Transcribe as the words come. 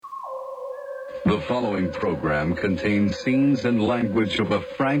The following program contains scenes and language of a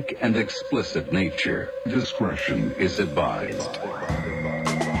frank and explicit nature. Discretion is advised.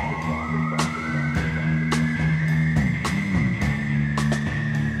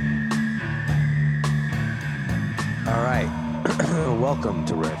 All right. Welcome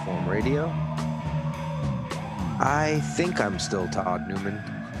to Rare Form Radio. I think I'm still Todd Newman.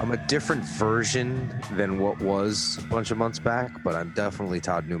 I'm a different version than what was a bunch of months back, but I'm definitely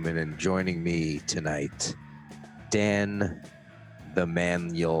Todd Newman. And joining me tonight, Dan the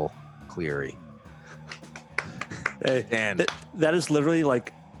Manual Cleary. Hey, Dan. that is literally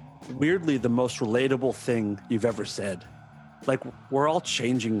like weirdly the most relatable thing you've ever said. Like, we're all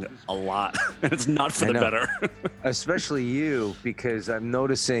changing a lot, and it's not for the better. Especially you, because I'm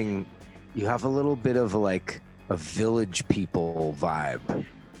noticing you have a little bit of like a Village People vibe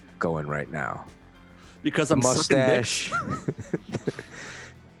going right now. Because I'm mustache.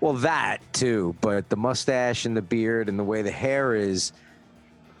 Well, that too, but the mustache and the beard and the way the hair is,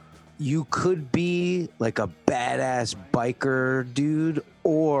 you could be like a badass biker dude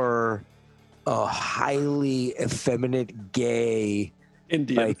or a highly effeminate gay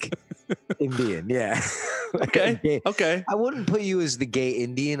Indian. Like Indian, yeah. Okay. Okay. I wouldn't put you as the gay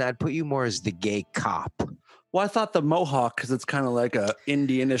Indian. I'd put you more as the gay cop. Well, I thought the mohawk, because it's kind of like a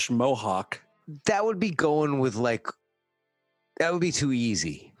Indianish mohawk. That would be going with like, that would be too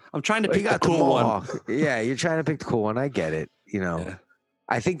easy. I'm trying to Well, pick the cool one. Yeah, you're trying to pick the cool one. I get it. You know, Yeah.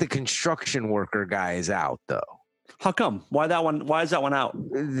 I think the construction worker guy is out though. How come? Why that one? Why is that one out?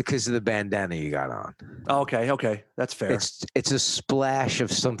 Because of the bandana you got on. Oh, okay. That's fair. It's a splash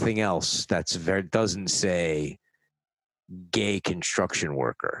of something else that's doesn't say gay construction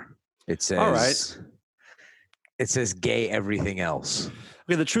worker. It says, all right. It says gay everything else.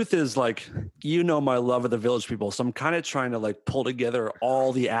 Okay, the truth is, like, you know my love of the Village People, so I'm kind of trying to like pull together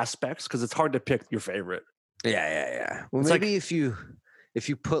all the aspects because it's hard to pick your favorite. Yeah. Well, It's maybe if you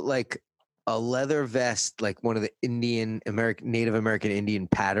put like a leather vest, like one of the Native American Indian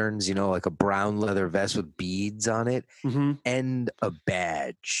patterns, you know, like a brown leather vest with beads on it, Mm-hmm. and a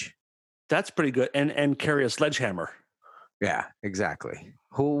badge. That's pretty good. And carry a sledgehammer. Yeah, exactly.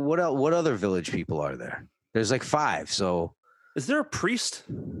 What other Village People are there? There's like 5. So Is there a priest?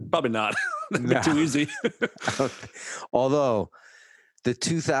 Probably not. That'd be No. too easy. although the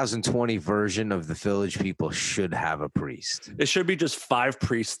 2020 version of the Village People should have a priest. It should be just 5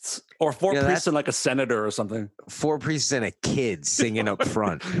 priests or 4 Yeah, priests and like a senator or something. 4 priests and a kid singing up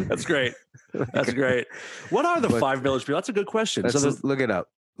front. That's great. That's great. What are the 5 Village People? That's a good question. Let's So look it up.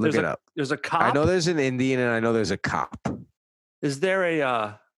 Look it up. There's a cop. I know there's an Indian and I know there's a cop. Is there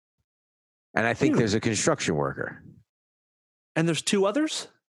a And I think there's a construction worker. and there's 2 others?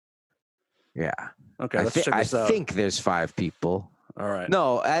 Yeah. Okay, let's check this out. I think there's 5 people. All right.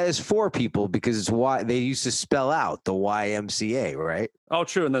 No, there's 4 people because it's why they used to spell out the YMCA, right? Oh,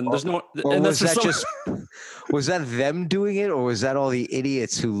 true. And then there's no. Or And was that's that just was that them doing it, or was that all the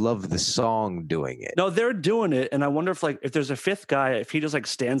idiots who love the song doing it? No, they're doing it, and I wonder if there's a 5th guy, if he just like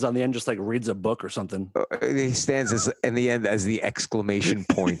stands on the end, just like reads a book or something. He stands in the end as the exclamation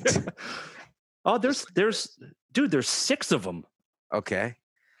point. Oh, there's 6 of them. Okay,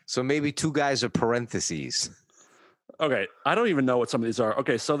 so maybe 2 guys are parentheses. Okay, I don't even know what some of these are.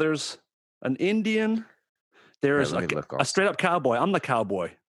 Okay, so there's an Indian. There's let me look a straight up cowboy. I'm the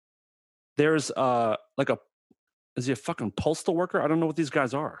cowboy. There's is he a fucking postal worker? I don't know what these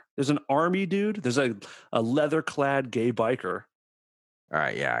guys are. There's an army dude. There's a leather clad gay biker. All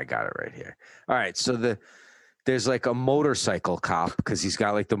right, yeah, I got it right here. All right, so there's like a motorcycle cop because he's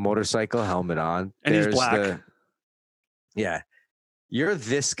got like the motorcycle helmet on. And he's black. Yeah, you're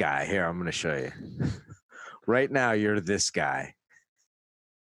this guy. Here, I'm going to show you. Right now, you're this guy.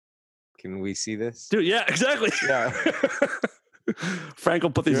 Can we see this? Dude, yeah, exactly. Yeah. Frank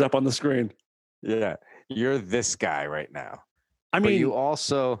will put these up on the screen. Yeah, you're this guy right now. I But mean, you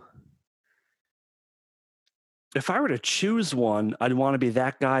also, if I were to choose one, I'd want to be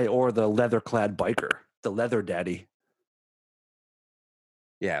that guy or the leather clad biker, the leather daddy.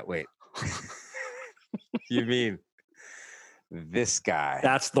 yeah, wait. You mean this guy?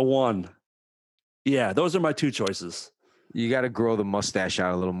 That's the one. Yeah, those are my 2 choices. You got to grow the mustache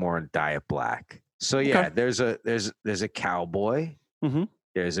out a little more and dye it black. So yeah, Okay. there's a cowboy. Mhm.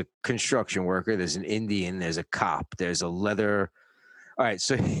 There's a construction worker. There's an Indian. There's a cop. There's a leather. All right,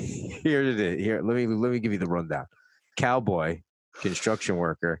 so here it is. Here, let me give you the rundown. Cowboy, construction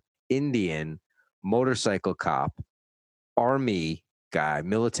worker, Indian, motorcycle cop, army guy,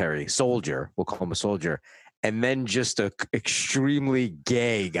 military soldier. We'll call him a soldier, and then just a extremely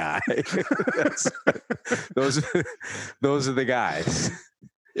gay guy. those are the guys.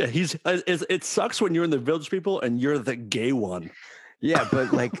 Yeah, it sucks when you're in the Village People and you're the gay one. Yeah,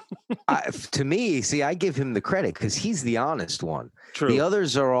 but like to me, see, I give him the credit because he's the honest one. True. The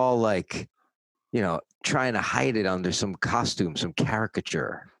others are all like, trying to hide it under some costume, some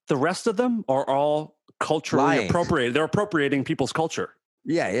caricature. The rest of them are all culturally Lying. appropriated. They're appropriating people's culture.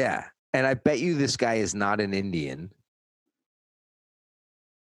 Yeah, yeah. And I bet you this guy is not an Indian.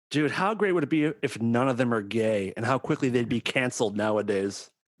 Dude, how great would it be if none of them are gay and how quickly they'd be canceled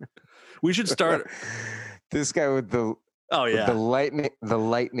nowadays? We should start. This guy with the the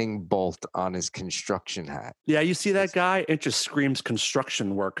lightning bolt on his construction hat. Yeah, you see that guy? It just screams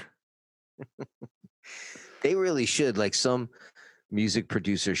construction work. They really should, like some music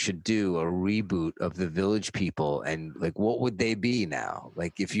producer should do a reboot of the Village People, and like what would they be now?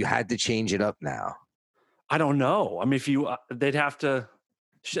 Like if you had to change it up now. I don't know. I mean, if you they'd have to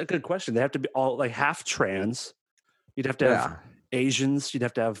good question. They have to be all like half trans. You'd have to have Asians, you'd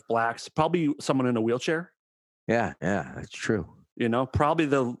have to have blacks, probably someone in a wheelchair. Yeah, that's true. Probably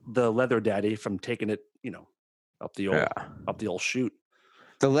the leather daddy from taking it, up the old chute.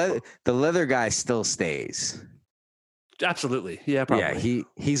 The leather guy still stays. Absolutely. Yeah, probably. Yeah,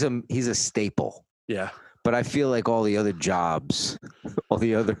 he's a staple. Yeah. But I feel like all the other jobs, all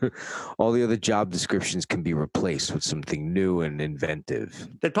the other job descriptions can be replaced with something new and inventive.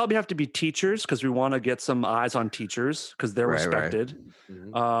 They'd probably have to be teachers because we want to get some eyes on teachers because they're respected.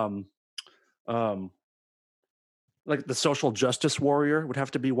 Right. Mm-hmm. Like the social justice warrior would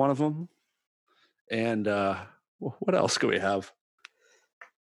have to be one of them. And what else could we have?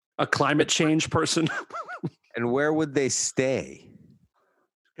 A climate change person. And where would they stay?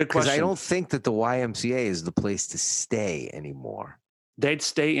 Because I don't think that the YMCA is the place to stay anymore. They'd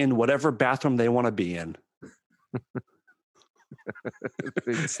stay in whatever bathroom they want to be in.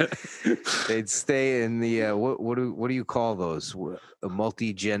 They'd stay in the what do you call those? A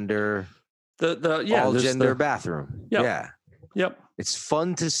multi-gender, all gender bathroom. Yep. Yeah. Yep. It's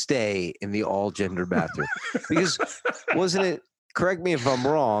fun to stay in the all gender bathroom because wasn't it? Correct me if I'm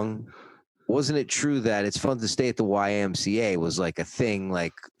wrong. Wasn't it true that it's fun to stay at the YMCA was like a thing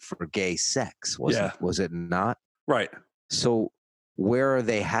like for gay sex? Was it not? Right. So where are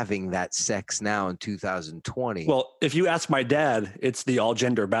they having that sex now in 2020? Well, if you ask my dad, it's the all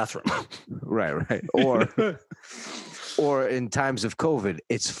gender bathroom. Right. Or in times of COVID,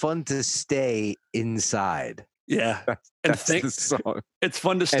 it's fun to stay inside. Yeah. That's the song. It's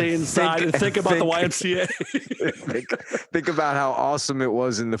fun to stay inside and think about the YMCA. think about how awesome it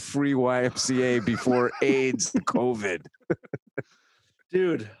was in the free YMCA before AIDS and COVID.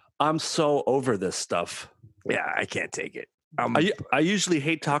 Dude, I'm so over this stuff. Yeah, I can't take it. I usually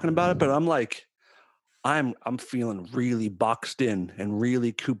hate talking about it, but I'm like, I'm feeling really boxed in and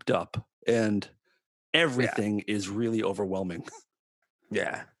really cooped up, and everything is really overwhelming.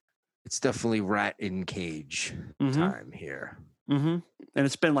 Yeah. It's definitely rat in cage time here. Mm-hmm. And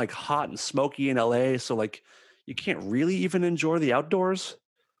it's been like hot and smoky in LA. So like you can't really even enjoy the outdoors.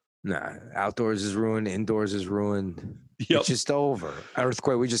 Nah, outdoors is ruined. Indoors is ruined. Yep. It's just over.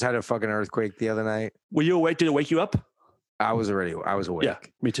 Earthquake. We just had a fucking earthquake the other night. Were you awake? Did it wake you up? I was awake. Yeah,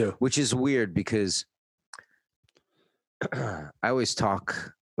 me too. Which is weird because I always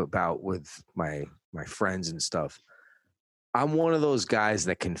talk about with my friends and stuff. I'm one of those guys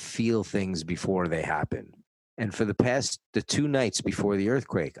that can feel things before they happen. And for the 2 nights before the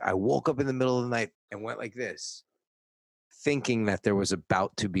earthquake, I woke up in the middle of the night and went like this, thinking that there was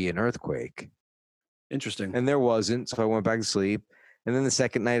about to be an earthquake. Interesting. And there wasn't. So I went back to sleep. And then the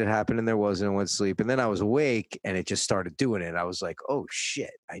second night it happened and there wasn't. I went to sleep. And then I was awake and it just started doing it. I was like, oh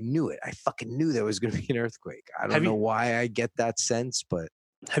shit, I knew it. I fucking knew there was going to be an earthquake. I don't know why I get that sense, but.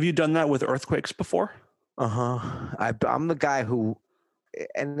 Have you done that with earthquakes before? I'm the guy who,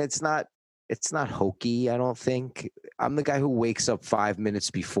 and it's not hokey. I don't think I'm the guy who wakes up 5 minutes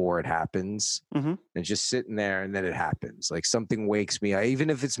before it happens and just sitting there, and then it happens. Like something wakes me up,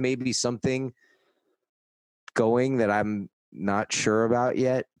 even if it's maybe something going that I'm not sure about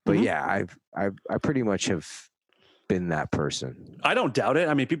yet. But yeah, I pretty much have been that person. I don't doubt it.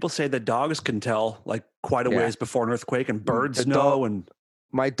 I mean, people say that dogs can tell like quite a ways before an earthquake, and birds know. And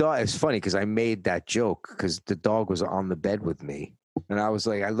my dog, it's funny because I made that joke because the dog was on the bed with me. And I was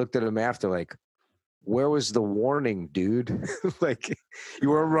like, I looked at him after like, where was the warning, dude? Like you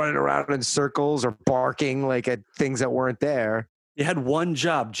weren't running around in circles or barking like at things that weren't there. You had one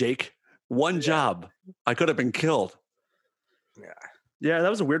job, Jake. One job. I could have been killed. Yeah, that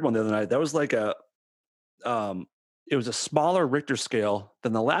was a weird one the other night. That was like it was a smaller Richter scale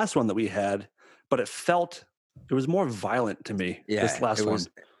than the last one that we had, but it was more violent to me. Yeah, this last one.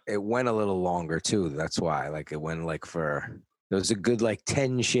 It went a little longer too. That's why, like, it went like for Those are good, like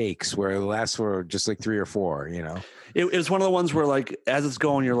 10 shakes where the last were just like 3 or 4, you know? It was one of the ones where, like, as it's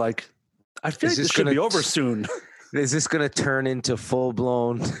going, you're like, I feel like this should be over soon. Is this going to turn into full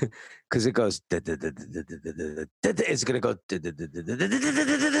blown? Because it goes, it's going to go.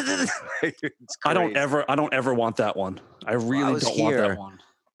 I don't ever want that one. I really don't want that one.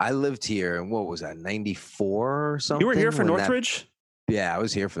 I lived here, and what was that, 94 or something? You were here for Northridge? Yeah, I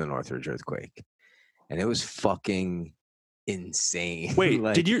was here for the Northridge earthquake. And it was fucking insane. Wait,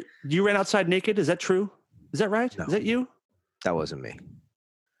 like, you ran outside naked? Is that true? Is that right? No, is that you? That wasn't me.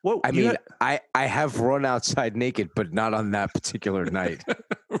 Well, I mean, I have run outside naked, but not on that particular night.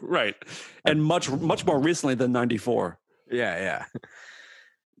 Right. And much more recently than 94. Yeah.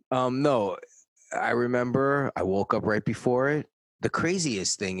 No, I remember I woke up right before it. The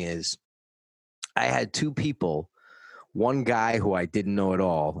craziest thing is I had 2 people, one guy who I didn't know at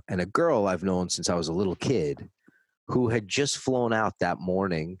all, and a girl I've known since I was a little kid who had just flown out that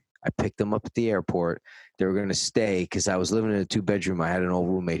morning. I picked them up at the airport. They were going to stay because I was living in a 2-bedroom. I had an old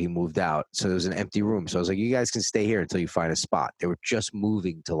roommate. He moved out. So there was an empty room. So I was like, you guys can stay here until you find a spot. They were just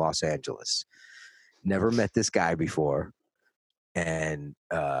moving to Los Angeles. Never met this guy before. And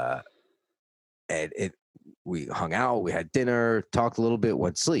we hung out. We had dinner, talked a little bit,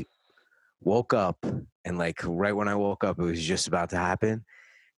 went to sleep. Woke up. And like right when I woke up, it was just about to happen.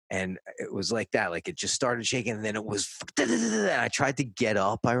 And it was like that. Like it just started shaking. And then it was, and I tried to get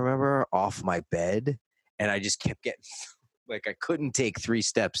up, I remember, off my bed. And I just kept getting, like I couldn't take 3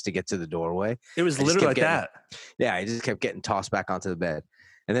 steps to get to the doorway. It was literally like that. Yeah, I just kept getting tossed back onto the bed.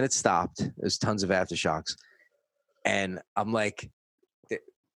 And then it stopped. There's tons of aftershocks. And I'm like,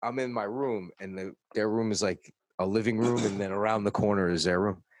 I'm in my room. And their room is like a living room. And then around the corner is their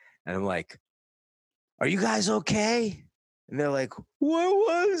room. And I'm like, are you guys okay? And they're like, what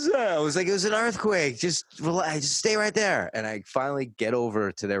was that? I was like, it was an earthquake. Just relax, just stay right there. And I finally get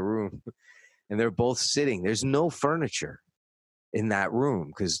over to their room. And they're both sitting. There's no furniture in that room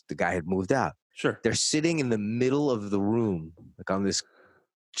because the guy had moved out. Sure. They're sitting in the middle of the room, like on this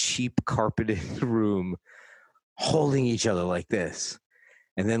cheap carpeted room, holding each other like this.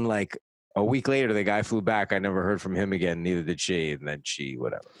 And then like a week later, the guy flew back. I never heard from him again. Neither did she. And then she,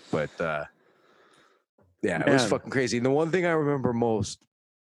 whatever. But yeah, it was fucking crazy. And the one thing I remember most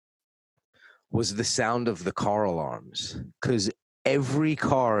was the sound of the car alarms. Because every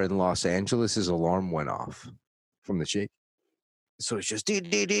car in Los Angeles' alarm went off from the shake. So it's just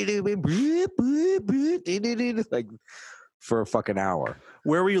like for a fucking hour.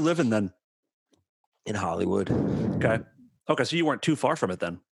 Where were you living then? In Hollywood. Okay, so you weren't too far from it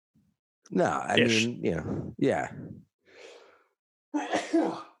then. No, I mean, you know, yeah.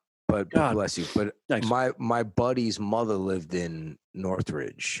 But bless you. But thanks. My buddy's mother lived in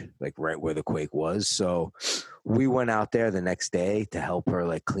Northridge, like right where the quake was. So we went out there the next day to help her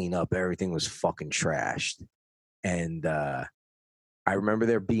like clean up. Everything was fucking trashed. And I remember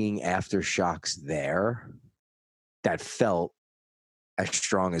there being aftershocks there that felt as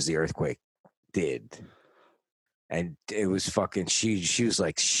strong as the earthquake did. And it was fucking, she was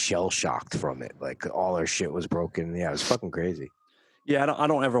like shell shocked from it. Like all her shit was broken. Yeah, it was fucking crazy. Yeah, I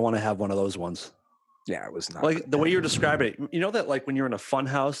don't ever want to have one of those ones. Yeah, it was not like the way you're describing it. You know that like when you're in a fun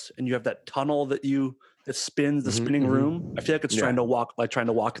house and you have that tunnel that spins, the spinning room. I feel like it's trying to walk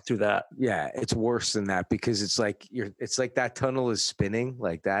through that. Yeah, it's worse than that because it's like that tunnel is spinning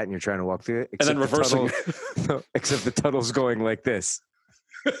like that, and you're trying to walk through it. And then reversing. Except the tunnel's going like this.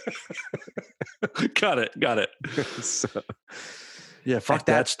 Got it. So, yeah, fuck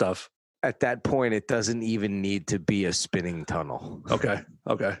that stuff. At that point, it doesn't even need to be a spinning tunnel. Okay.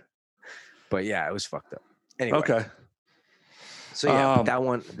 But yeah, it was fucked up. Anyway. Okay. So yeah,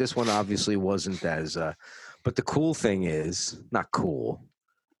 but this one obviously wasn't as, but the cool thing is, not cool.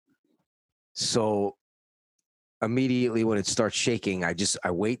 So immediately when it starts shaking, I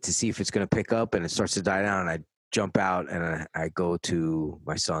wait to see if it's going to pick up and it starts to die down. And I jump out and I go to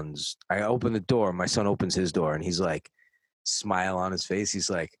my son's, I open the door. My son opens his door and he's like, smile on his face.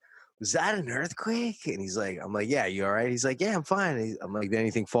 He's like, was that an earthquake? And he's like, I'm like, yeah, you all right? He's like, yeah, I'm fine. I'm like, did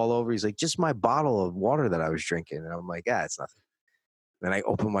anything fall over? He's like, just my bottle of water that I was drinking. And I'm like, yeah, it's nothing. Then I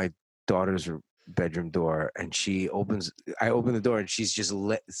open my daughter's bedroom door and I open the door and she's just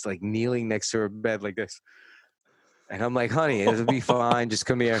it's like kneeling next to her bed like this. And I'm like, honey, it'll be fine. Just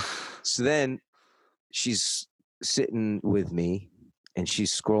come here. So then she's sitting with me and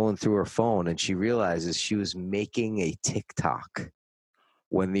she's scrolling through her phone and she realizes she was making a TikTok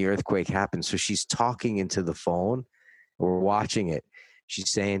when the earthquake happened. So she's talking into the phone. We're watching it. She's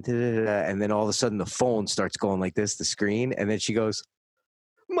saying, and then all of a sudden the phone starts going like this, the screen. And then she goes,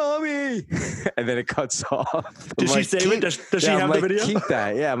 mommy, and then it cuts off. Did she save it? Does she have the video? Keep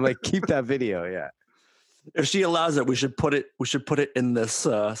that. Yeah, I'm like, keep that video. Yeah. If she allows it, we should put it in this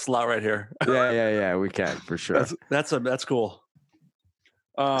slot right here. Yeah. We can for sure. That's cool.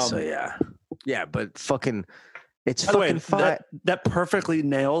 So yeah, but fucking, it's by the fucking way, fun. That perfectly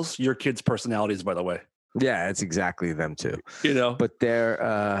nails your kids' personalities. By the way. Yeah, it's exactly them too. But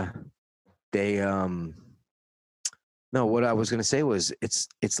no, what I was gonna say was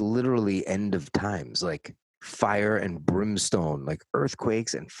it's literally end of times, like fire and brimstone, like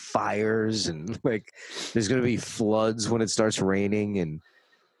earthquakes and fires, and like there's gonna be floods when it starts raining, and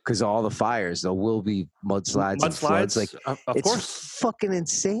because all the fires, there will be mudslides and floods. Like of course, fucking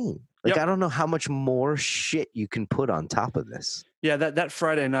insane. Like I don't know how much more shit you can put on top of this. Yeah, that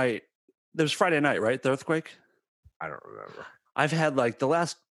Friday night. There was Friday night, right? The earthquake. I don't remember. I've had like the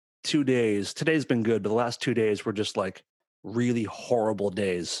last 2 days. Today's been good, but the last 2 days were just like really horrible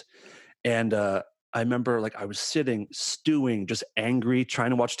days. And I remember like I was sitting, stewing, just angry, trying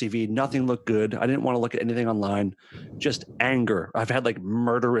to watch TV. Nothing looked good. I didn't want to look at anything online. Just anger. I've had like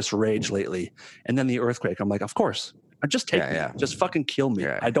murderous rage lately. And then the earthquake. I'm like, of course. Just take me. Just fucking kill me.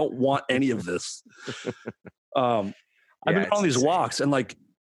 Yeah. I don't want any of this. I've been on these walks, and like,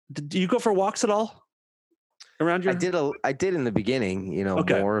 do you go for walks at all around your? I did in the beginning,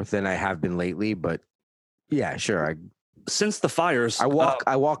 more than I have been lately, but yeah, sure. Since the fires, I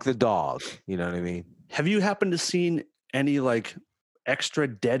walk the dog. You know what I mean? Have you happened to seen any like extra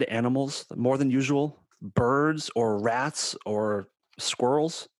dead animals more than usual? Birds or rats or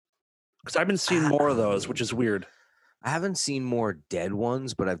squirrels? Because I've been seeing more of those, which is weird. I haven't seen more dead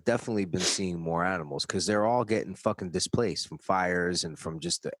ones, but I've definitely been seeing more animals because they're all getting fucking displaced from fires and from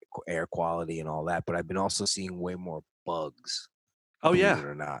just the air quality and all that. But I've been also seeing way more bugs. Oh, yeah. Believe it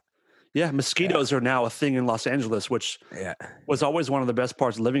or not. Yeah, mosquitoes are now a thing in Los Angeles, which was always one of the best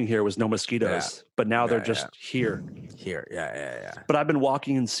parts of living here was no mosquitoes. Yeah. But now they're just here. Yeah. But I've been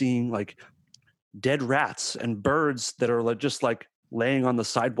walking and seeing like dead rats and birds that are just like laying on the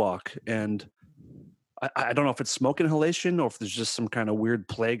sidewalk, and I don't know if it's smoke inhalation or if there's just some kind of weird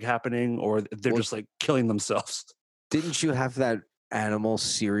plague happening, or they're just like killing themselves. Didn't you have that animal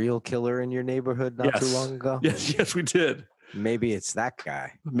serial killer in your neighborhood not too long ago? Yes, we did. Maybe it's that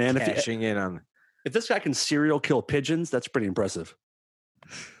guy. Man, if this guy can serial kill pigeons, that's pretty impressive.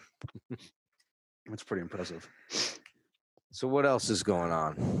 That's pretty impressive. So what else is going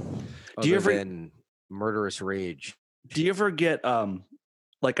on? Do you ever than murderous rage? Do you ever get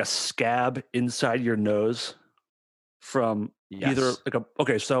like a scab inside your nose from either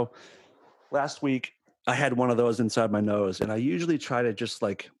like so last week I had one of those inside my nose, and I usually try to just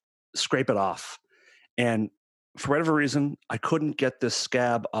like scrape it off, and for whatever reason I couldn't get this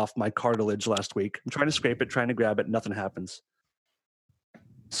scab off my cartilage last week. I'm trying to scrape it, trying to grab it, nothing happens.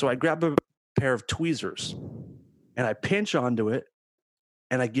 So I grab a pair of tweezers and I pinch onto it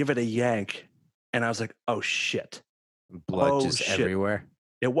and I give it a yank, and I was like, oh shit, blood everywhere.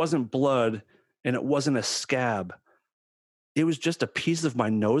 It wasn't blood, and it wasn't a scab. It was just a piece of my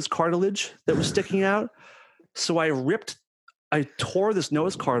nose cartilage that was sticking out. So I tore this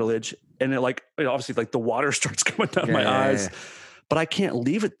nose cartilage, and it obviously like the water starts coming down my eyes. Yeah. But I can't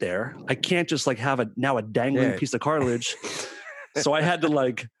leave it there. I can't just like have a dangling piece of cartilage. So I had to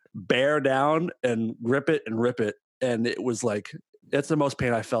like bear down and rip it. And it was like, it's the most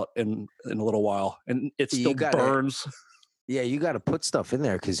pain I felt in a little while. And it still burns. Yeah, you got to put stuff in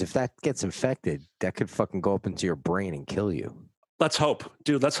there, because if that gets infected, that could fucking go up into your brain and kill you. Let's hope,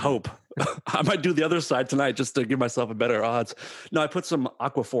 dude. Let's hope. I might do the other side tonight just to give myself a better odds. No, I put some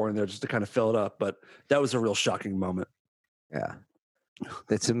Aquaphor in there just to kind of fill it up, but that was a real shocking moment. Yeah.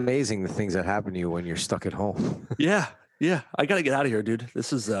 It's amazing the things that happen to you when you're stuck at home. Yeah. I got to get out of here, dude.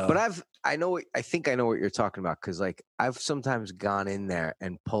 This is But I think I know what you're talking about, because like I've sometimes gone in there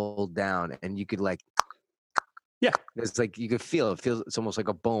and pulled down, and you could like, yeah, it's like you could feel it. It's almost like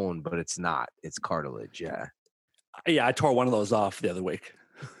a bone, but it's not. It's cartilage. Yeah. Yeah, I tore one of those off the other week.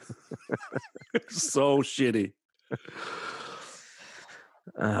 So shitty.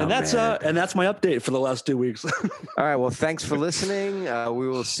 And that's my update for the last 2 weeks. All right. Well, thanks for listening. We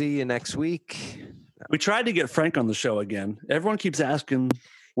will see you next week. We tried to get Frank on the show again. Everyone keeps asking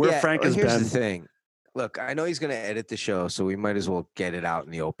where Frank has been. Here's the thing. Look, I know he's going to edit the show, so we might as well get it out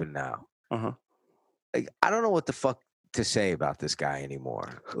in the open now. Uh-huh. Like, I don't know what the fuck to say about this guy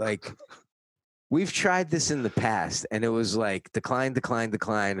anymore. Like, we've tried this in the past, and it was like decline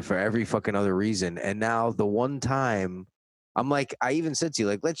for every fucking other reason. And now the one time, I'm like, I even said to you,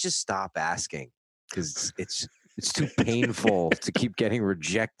 like, let's just stop asking, because it's too painful to keep getting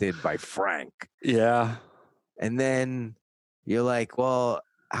rejected by Frank. Yeah. And then you're like, well,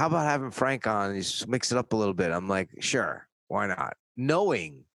 how about having Frank on? You just mix it up a little bit. I'm like, sure, why not?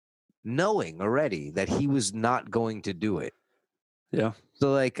 Knowing already that he was not going to do it. Yeah.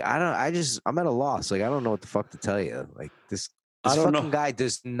 So like, I'm at a loss. Like, I don't know what the fuck to tell you. Like this fucking guy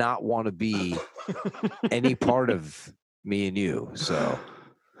does not want to be any part of me and you. So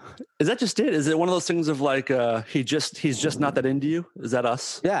is that just it? Is it one of those things of like he's just not that into you? Is that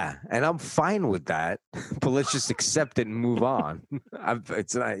us? Yeah, and I'm fine with that. But let's just accept it and move on.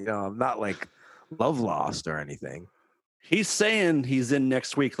 It's not, I'm not like love lost or anything. He's saying he's in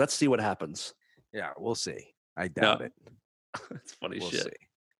next week. Let's see what happens. Yeah, we'll see. I doubt it. It's funny shit. See.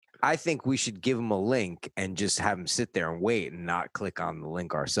 I think we should give him a link and just have him sit there and wait and not click on the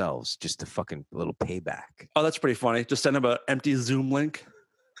link ourselves, just to fucking little payback. Oh, that's pretty funny. Just send him an empty Zoom link.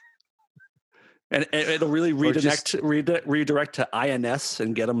 And it'll really redirect to INS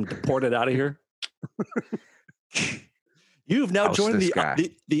and get him deported out of here. You've now joined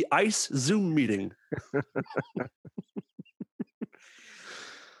the ICE Zoom meeting.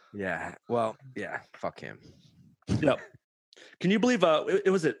 Yeah. Well, yeah. Fuck him. Yep. Can you believe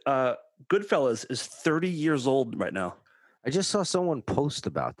Goodfellas is 30 years old right now? I just saw someone post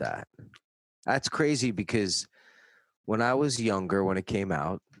about that. That's crazy because when I was younger, when it came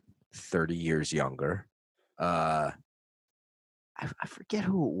out, 30 years younger, I forget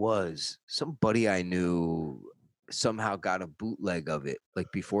who it was. Somebody I knew somehow got a bootleg of it, like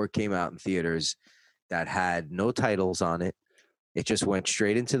before it came out in theaters, that had no titles on it. It just went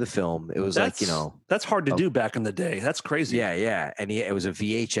straight into the film. It was that's hard to do back in the day. That's crazy. Yeah. And it was a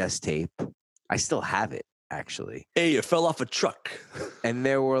VHS tape. I still have it, actually. Hey, you fell off a truck. And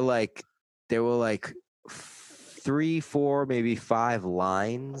there were like 3, 4, maybe 5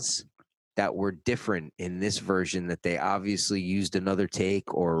 lines that were different in this version, that they obviously used another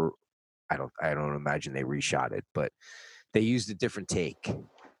take, or I don't imagine they reshot it, but they used a different take.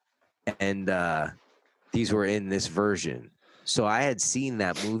 And these were in this version. So I had seen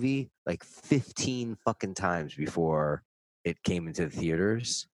that movie like 15 fucking times before it came into the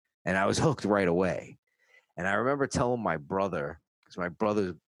theaters, and I was hooked right away. And I remember telling my brother, because my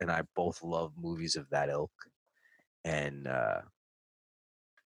brother and I both love movies of that ilk, and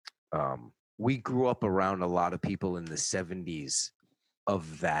we grew up around a lot of people in the 70s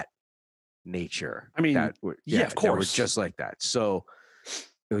of that nature. I mean, of course, that were just like that. So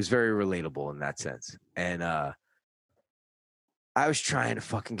it was very relatable in that sense. And I was trying to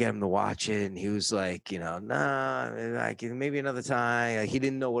fucking get him to watch it, and he was like, nah, like maybe another time. Like, he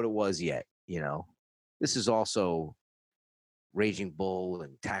didn't know what it was yet. This is also Raging Bull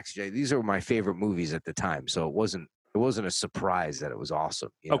and Taxi Driver. These are my favorite movies at the time, so it wasn't a surprise that it was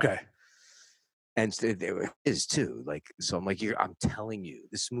awesome. Okay. And it is too. Like, so I'm like, I'm telling you,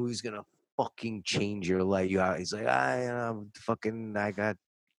 this movie's gonna fucking change your life. He's like, I got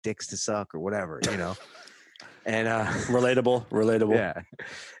dicks to suck or whatever, And relatable. Yeah.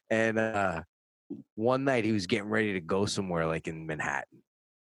 And one night he was getting ready to go somewhere like in Manhattan,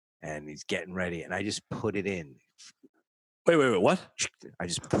 and he's getting ready, and I just put it in. Wait, what? I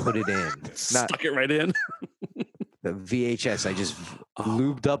just put it in. Stuck it right in. The VHS. I just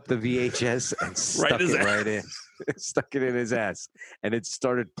lubed up the VHS and stuck it right in. Stuck it in his ass, and it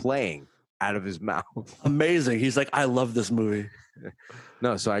started playing out of his mouth. Amazing. He's like, I love this movie.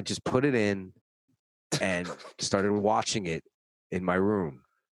 No, so I just put it in and started watching it in my room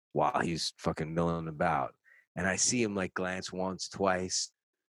while he's fucking milling about. And I see him like glance once, twice,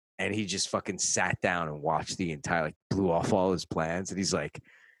 and he just fucking sat down and watched the entire, like, blew off all his plans. And he's like,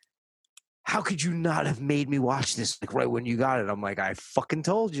 how could you not have made me watch this like right when you got it? I'm like, I fucking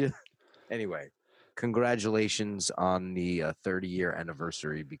told you. Anyway, congratulations on the 30-year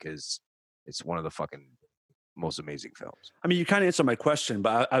anniversary, because it's one of the fucking most amazing films. I mean, you kind of answered my question,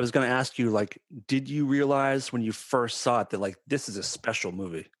 but I was going to ask you, like, did you realize when you first saw it that, like, this is a special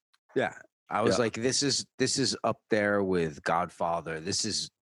movie? Yeah. I was like, this is up there with Godfather. This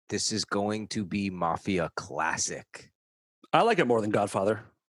is going to be Mafia classic. I like it more than Godfather.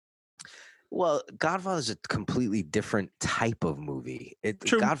 Well, Godfather is a completely different type of movie.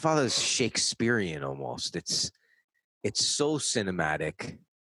 Godfather is Shakespearean almost. It's so cinematic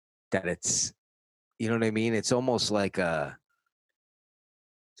that it's, you know what I mean? It's almost like a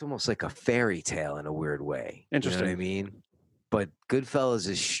fairy tale in a weird way. Interesting. You know what I mean? But Goodfellas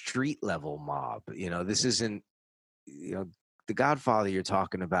is street level mob. This isn't, the Godfather you're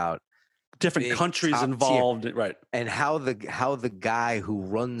talking about. Different countries involved, tier. Right? And how the guy who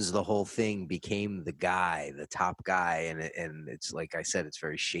runs the whole thing became the top guy, and it's like I said, it's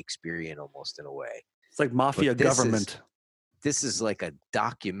very Shakespearean almost in a way. It's like mafia government. this is like a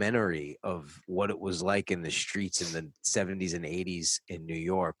documentary of what it was like in the streets in the 70s and 80s in New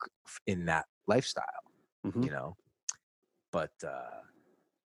York in that lifestyle, Mm-hmm. you know. But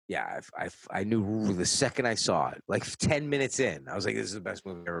yeah, I knew the second I saw it, like 10 minutes in, I was like, this is the best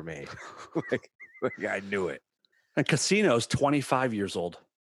movie ever made. like I knew it. And Casino's 25 years old.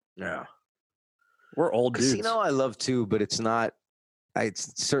 Yeah. We're old dudes. Casino I love too, but it's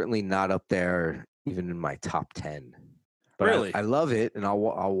it's certainly not up there even in my top 10. But really? I love it, and I'll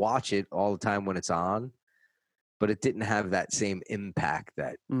watch it all the time when it's on, but it didn't have that same impact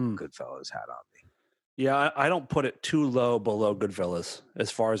that Goodfellas had on me. Yeah, I don't put it too low below Goodfellas as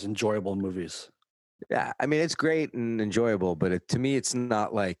far as enjoyable movies. Yeah, I mean, it's great and enjoyable, but to me, it's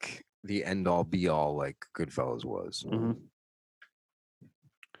not like the end-all, be-all like Goodfellas was. Mm-hmm.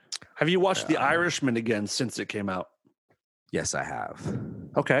 Have you watched The Irishman again since it came out? Yes, I have.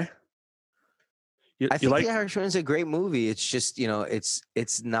 Okay. I think The Irishman is a great movie. It's just,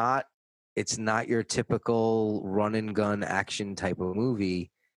 it's not your typical run and gun action type of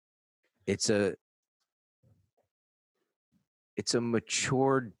movie. It's a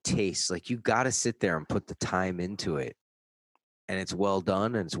matured taste. Like, you got to sit there and put the time into it, and it's well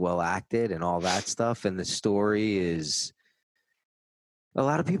done and it's well acted and all that stuff. And the story is, a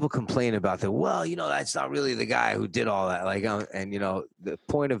lot of people complain about that. Well, that's not really the guy who did all that. Like, and the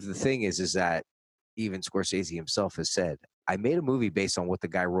point of the thing is that even Scorsese himself has said, I made a movie based on what the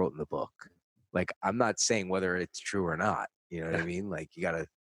guy wrote in the book. Like, I'm not saying whether it's true or not. You know what I mean? Like,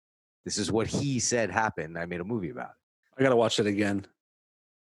 this is what he said happened. I made a movie about it. I got to watch it again.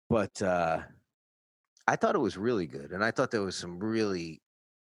 But I thought it was really good. And I thought there was some really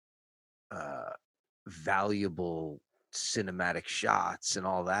valuable cinematic shots and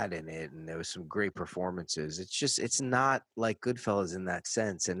all that in it. And there was some great performances. It's not like Goodfellas in that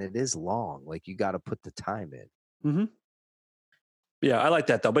sense. And it is long. Like, you got to put the time in. Mm-hmm. Yeah, I like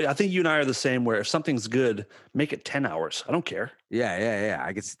that though. But I think you and I are the same, where if something's good, make it 10 hours. I don't care. Yeah.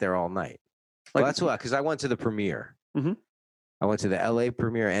 I could sit there all night. Well, that's why, because I went to the premiere. Mm-hmm. I went to the LA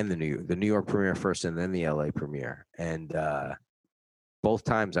premiere and the New York premiere first, and then the LA premiere. And both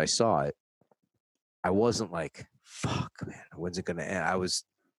times I saw it, I wasn't like, fuck, man, when's it gonna end? I was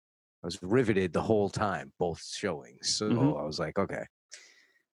riveted the whole time, both showings. So I was like, okay.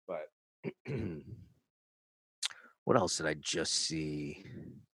 But what else did I just see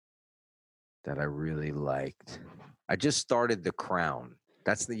that I really liked? I just started The Crown.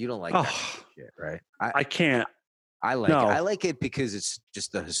 You don't like that shit, right? I can't. I like it because it's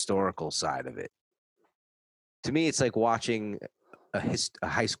just the historical side of it. To me, it's like watching a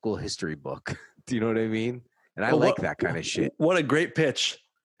high school history book. Do you know what I mean? And I like that kind of shit. What a great pitch.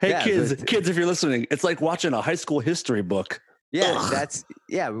 Hey, yeah, kids, if you're listening, it's like watching a high school history book.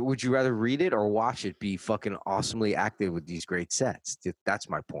 Yeah, would you rather read it or watch it be fucking awesomely acted with these great sets? That's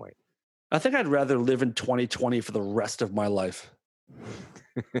my point. I think I'd rather live in 2020 for the rest of my life.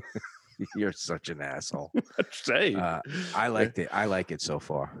 You're such an asshole. Say. I liked it. I like it so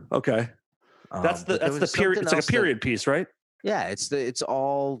far. Okay. That's the period. It's like a period piece, right? Yeah, it's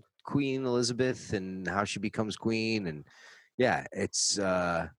all Queen Elizabeth and how she becomes queen, and yeah, it's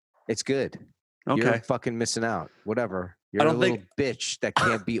good. Okay. You're fucking missing out. Whatever. You're a little bitch that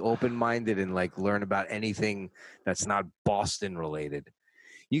can't be open-minded and like learn about anything that's not Boston related.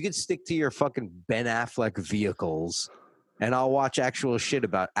 You can stick to your fucking Ben Affleck vehicles, and I'll watch actual shit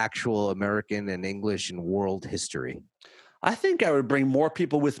about actual American and English and world history. I think I would bring more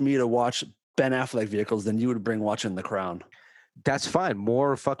people with me to watch Ben Affleck vehicles than you would bring watching The Crown. That's fine.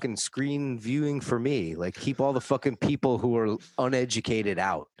 More fucking screen viewing for me. Like, keep all the fucking people who are uneducated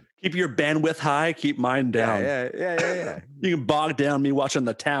out. Keep your bandwidth high. Keep mine down. Yeah. You can bog down me watching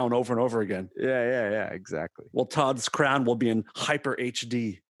The Town over and over again. Yeah. Exactly. Well, Todd's Crown will be in hyper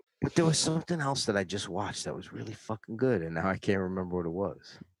HD. But there was something else that I just watched that was really fucking good, and now I can't remember what it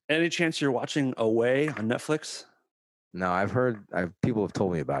was. Any chance you're watching Away on Netflix? No, people have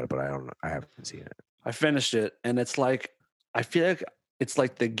told me about it, but I haven't seen it. I finished it, and it's like, I feel like it's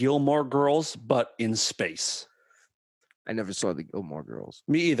like the Gilmore Girls, but in space. I never saw the Gilmore Girls.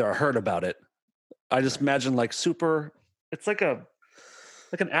 Me either. I heard about it. I just imagine like it's like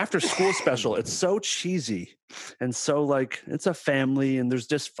an after school special. It's so cheesy. And so like, it's a family and there's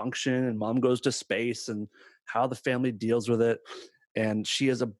dysfunction and mom goes to space and how the family deals with it. And she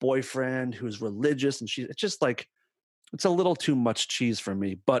has a boyfriend who's religious and it's just like, it's a little too much cheese for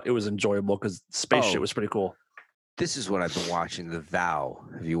me, but it was enjoyable because space shit was pretty cool. This is what I've been watching, The Vow.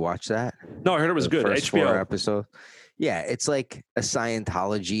 Have you watched that? No, I heard it was good. First HBO 4 episode. Yeah, it's like a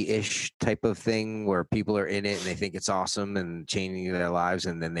Scientology-ish type of thing where people are in it and they think it's awesome and changing their lives,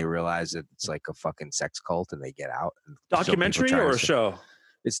 and then they realize that it's like a fucking sex cult and they get out. And Documentary or a show?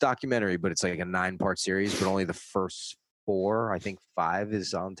 It's documentary, but it's like a 9-part series, but only the first 4, I think 5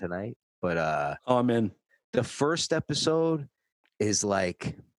 is on tonight. But oh, I'm in. The first episode is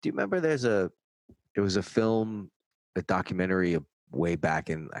like, do you remember there was a film, a documentary way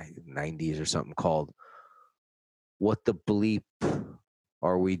back in the 90s or something called What the Bleep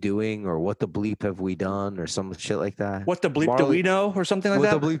Are We Doing, or What the Bleep Have We Done, or some shit like that. What the Bleep Do We Know, or something like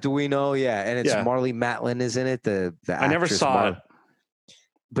that? What the Bleep Do We Know, yeah. And it's Marlee Matlin is in it, the actress. I never saw it.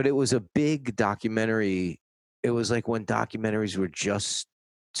 But it was a big documentary. It was like when documentaries were just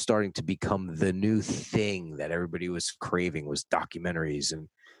starting to become the new thing that everybody was craving, was documentaries, and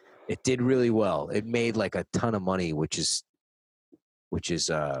it did really well. It made like a ton of money, which is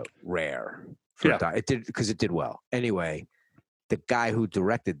rare. It did, because it did well. Anyway, the guy who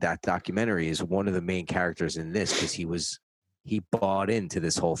directed that documentary is one of the main characters in this, because he bought into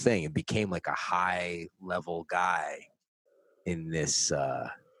this whole thing and became like a high level guy in this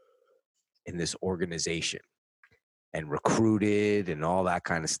organization, and recruited and all that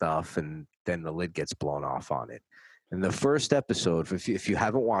kind of stuff. And then the lid gets blown off on it. And the first episode, if you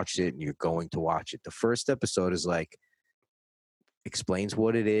haven't watched it and you're going to watch it, the first episode is like, explains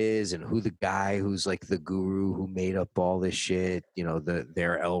what it is and who the guy who's like the guru who made up all this shit, you know,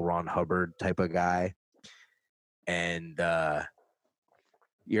 their L. Ron Hubbard type of guy. And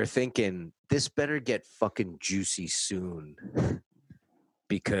you're thinking, this better get fucking juicy soon.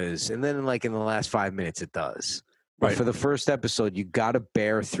 And then like in the last 5 minutes, it does. But for the first episode, you got to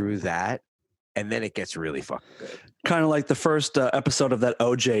bear through that, and then it gets really fucking good. Kind of like the first episode of that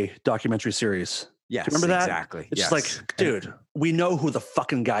OJ documentary series. Yes, remember that? Exactly. It's just like, dude, we know who the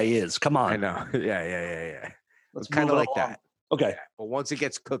fucking guy is. Come on. I know. Yeah. It's kind of like that. Okay. Yeah. But once it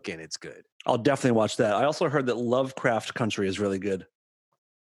gets cooking, it's good. I'll definitely watch that. I also heard that Lovecraft Country is really good.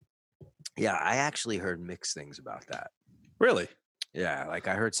 Yeah, I actually heard mixed things about that. Really? Yeah, like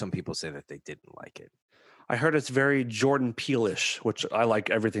I heard some people say that they didn't like it. I heard it's very Jordan Peele-ish, which I like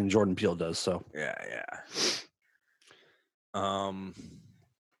everything Jordan Peele does. So yeah.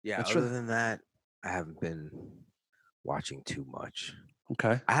 Other than that, I haven't been watching too much.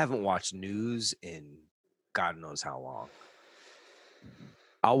 Okay. I haven't watched news in God knows how long.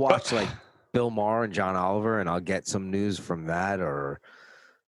 I'll watch like Bill Maher and John Oliver, and I'll get some news from that, or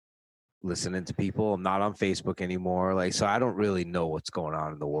listening to people. I'm not on Facebook anymore. Like, so I don't really know what's going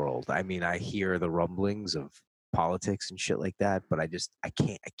on in the world. I mean, I hear the rumblings of politics and shit like that, but I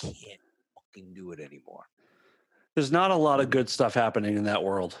can't fucking do it anymore. There's not a lot of good stuff happening in that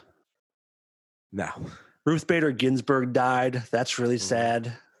world. No. Ruth Bader Ginsburg died. That's really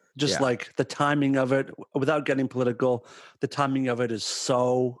sad. Just like the timing of it, without getting political, the timing of it is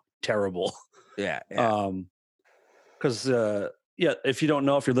so terrible. Yeah. Because if you don't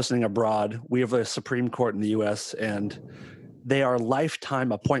know, if you're listening abroad, we have a Supreme Court in the U.S. and they are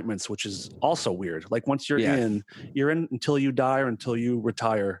lifetime appointments, which is also weird. Like once you're in until you die or until you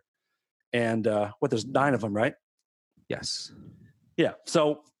retire. And there's 9 of them, right? Yes. Yeah.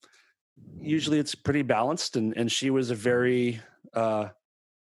 So usually it's pretty balanced, and she was a very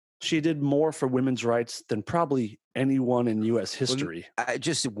she did more for women's rights than probably anyone in U.S. history.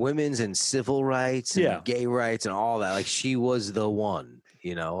 Just women's and civil rights and gay rights and all that. Like she was the one,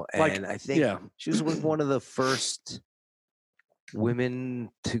 you know. And I think she was one of the first women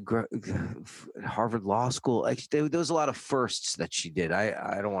to Harvard Law School. Like there was a lot of firsts that she did.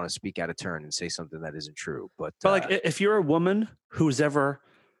 I don't want to speak out of turn and say something that isn't true, but like if you're a woman who's ever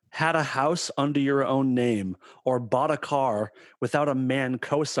had a house under your own name or bought a car without a man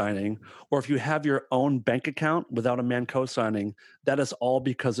co-signing, or if you have your own bank account without a man co-signing, that is all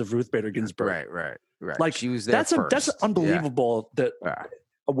because of Ruth Bader Ginsburg. Right. Like she was there first. That's unbelievable that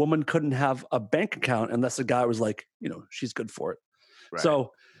a woman couldn't have a bank account unless a guy was like, you know, she's good for it. Right.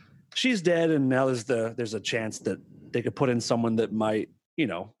 So she's dead, and now there's a chance that they could put in someone that might, you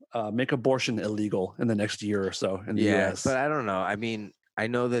know, make abortion illegal in the next year or so in the U.S. But I don't know. I mean, I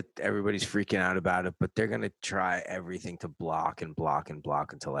know that everybody's freaking out about it, but they're going to try everything to block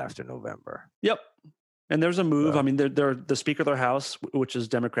until after November. Yep. And there's a move. I mean, they're the Speaker of their House, which is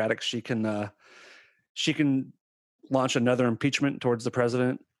Democratic. She can launch another impeachment towards the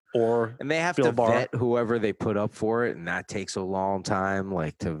president, and they have to vet whoever they put up for it, and that takes a long time,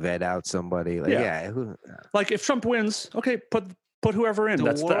 like to vet out somebody. Like, like if Trump wins, okay, put whoever in.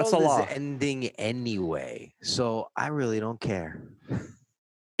 That's the law. Is ending anyway, so I really don't care.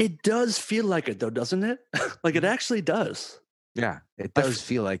 It does feel like it, though, doesn't it? Like it actually does. Yeah, it does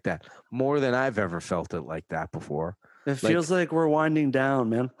feel like that more than I've ever felt it like that before. It feels like we're winding down,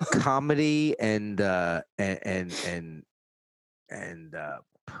 man. Comedy and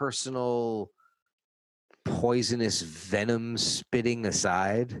personal poisonous venom spitting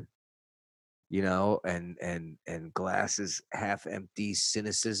aside, you know, and glasses half empty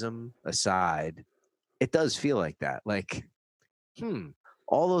cynicism aside, it does feel like that. Like,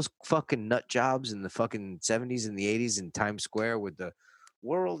 all those fucking nut jobs in the fucking 70s and the 80s in Times Square with the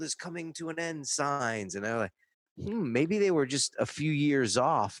world is coming to an end signs, and they're like, maybe they were just a few years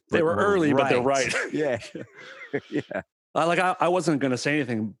off. They were early, but they're right. Yeah. Yeah. I wasn't going to say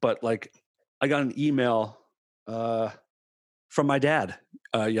anything, but like I got an email from my dad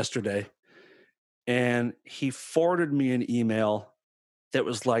yesterday, and he forwarded me an email that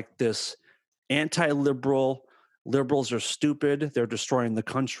was like this anti-liberal, liberals are stupid, they're destroying the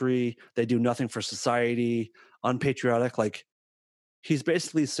country, they do nothing for society, unpatriotic. Like, he's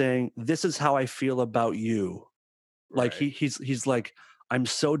basically saying, this is how I feel about you. Like, Right. he's like, I'm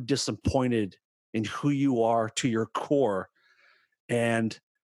so disappointed in who you are to your core. And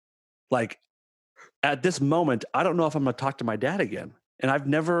like, at this moment, I don't know if I'm going to talk to my dad again.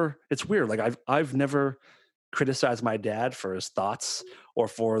 And it's weird. Like, I've never criticized my dad for his thoughts or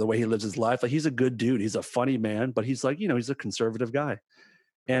for the way he lives his life. Like, he's a good dude. He's a funny man, but he's like, he's a conservative guy.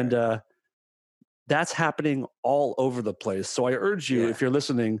 And that's happening all over the place. So I urge you, if you're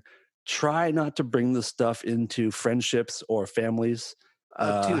listening, try not to bring this stuff into friendships or families.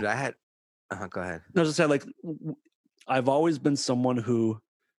 Dude, I had, go ahead. No, just say, like, I've always been someone who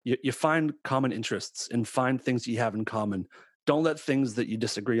you find common interests and find things you have in common. Don't let things that you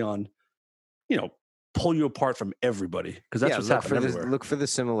disagree on, pull you apart from everybody, because that's what's happening everywhere. Look for the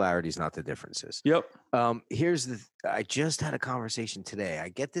similarities, not the differences. Yep. I just had a conversation today. I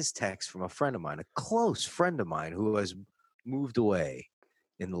get this text from a friend of mine, a close friend of mine who has moved away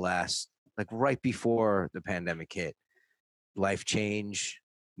in the last, like right before the pandemic hit. Life change,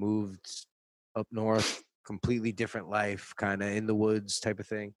 moved up north, completely different life, kind of in the woods type of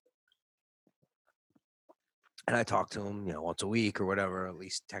thing. And I talk to him, once a week or whatever, at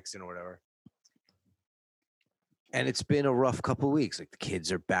least texting or whatever. And it's been a rough couple of weeks. Like, the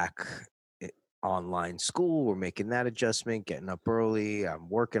kids are back at online school. We're making that adjustment, getting up early. I'm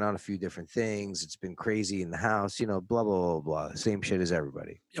working on a few different things. It's been crazy in the house, blah, blah, blah, blah. Same shit as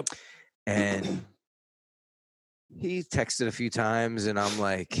everybody. Yep. And he texted a few times and I'm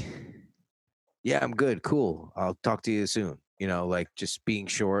like, yeah, I'm good. Cool. I'll talk to you soon. Like, just being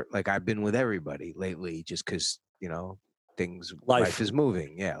short. Like, I've been with everybody lately just because, life is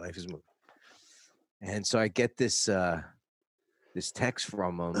moving. Yeah, life is moving. And so I get this this text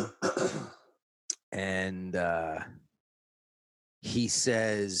from him, and he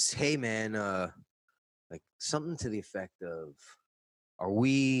says, "Hey man, like something to the effect of,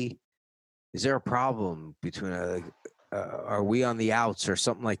 is there a problem between are we on the outs or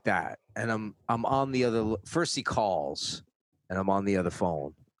something like that?" And I'm on the other. First he calls, and I'm on the other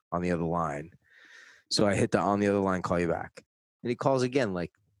phone, on the other line. So I hit the on the other line, call you back, and he calls again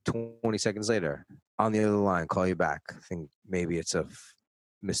like 20 seconds later. On the other line, call you back. I think maybe it's a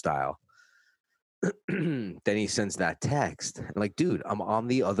misdial. Then he sends that text. I'm like, dude, I'm on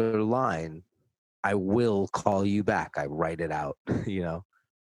the other line. I will call you back. I write it out,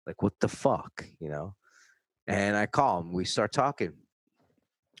 like, what the fuck, And I call him. We start talking.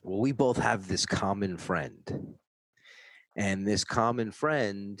 Well, we both have this common friend. And this common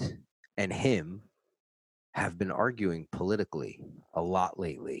friend and him have been arguing politically a lot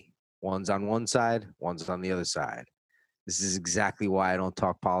lately. One's on one side, one's on the other side. This is exactly why I don't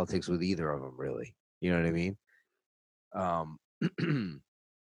talk politics with either of them, really. You know what I mean?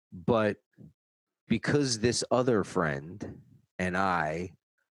 But because this other friend and I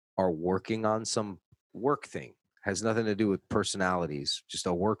are working on some work thing, has nothing to do with personalities, just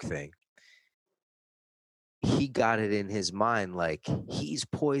a work thing, he got it in his mind like he's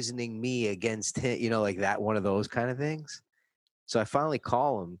poisoning me against him, like that, one of those kind of things. So I finally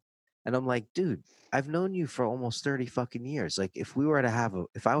call him. And I'm like, dude, I've known you for almost 30 fucking years. Like, if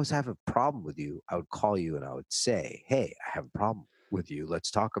I was having a problem with you, I would call you and I would say, hey, I have a problem with you. Let's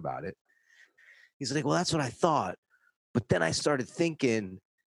talk about it. He's like, well, that's what I thought. But then I started thinking,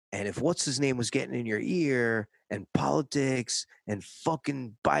 and if what's his name was getting in your ear and politics and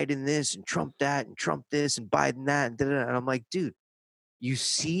fucking Biden this and Trump that and Trump this and Biden that and da-da-da. And I'm like, dude, you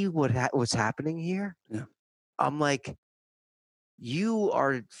see what's happening here? Yeah. I'm like, you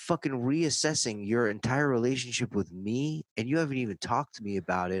are fucking reassessing your entire relationship with me, and you haven't even talked to me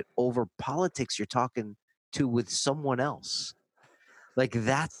about it over politics you're talking to with someone else. Like,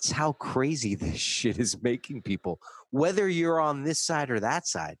 that's how crazy this shit is making people. Whether you're on this side or that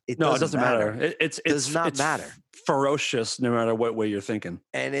side, it doesn't matter. It's does not matter. Ferocious no matter what way you're thinking.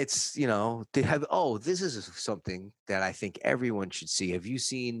 And it's, they have, this is something that I think everyone should see. Have you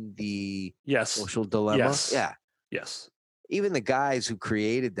seen the Social Dilemma? Yes. Yeah. Yes. Even the guys who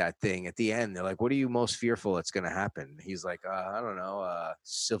created that thing at the end, they're like, what are you most fearful it's going to happen? He's like, I don't know,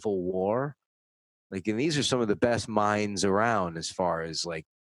 civil war. Like, and these are some of the best minds around as far as like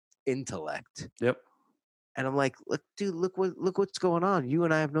intellect. Yep. And I'm like, look, dude, look what's going on. You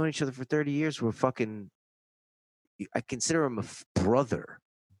and I have known each other for 30 years. We're fucking, I consider him a brother,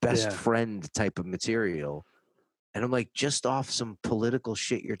 best friend type of material. And I'm like, just off some political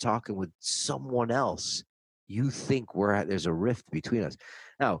shit you're talking with someone else, you think there's a rift between us.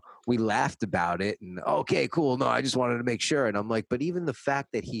 Now, we laughed about it and okay, cool. No, I just wanted to make sure. And I'm like, but even the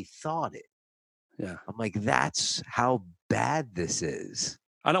fact that he thought it, I'm like, that's how bad this is.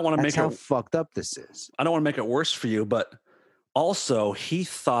 I don't want to make how fucked up this is. I don't want to make it worse for you, but also he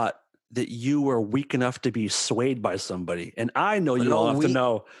thought that you were weak enough to be swayed by somebody. And I know you all have to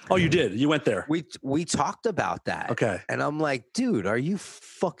know. Oh, you did. You went there. We talked about that. Okay. And I'm like, dude, are you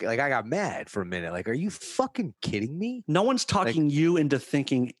fucking, like, I got mad for a minute. Like, are you fucking kidding me? No one's talking you into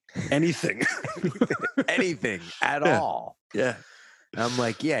thinking anything. anything at all. Yeah. And I'm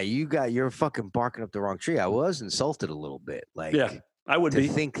like, yeah, you're fucking barking up the wrong tree. I was insulted a little bit. Like, yeah, I would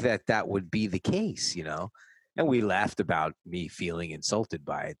think that would be the case, And we laughed about me feeling insulted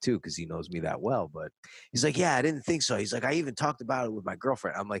by it too, because he knows me that well. But he's like, yeah, I didn't think so. He's like, I even talked about it with my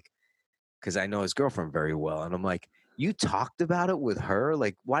girlfriend. I'm like, because I know his girlfriend very well. And I'm like, you talked about it with her?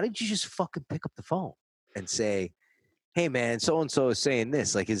 Like, why didn't you just fucking pick up the phone and say, hey man, so-and-so is saying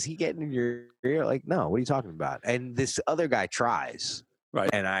this. Like, is he getting in your ear? Like, no, what are you talking about? And this other guy tries. Right.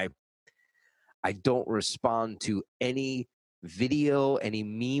 And I don't respond to any video, any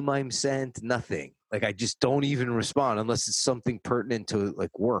meme I'm sent, nothing. Like, I just don't even respond unless it's something pertinent to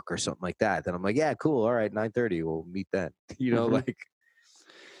like work or something like that. Then I'm like, yeah, cool. All right, 9:30, we'll meet then. Like.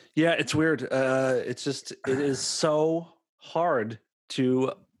 Yeah, it's weird. It is so hard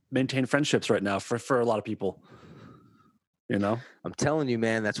to maintain friendships right now for a lot of people. I'm telling you,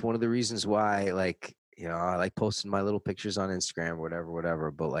 man, that's one of the reasons why, like, I like posting my little pictures on Instagram,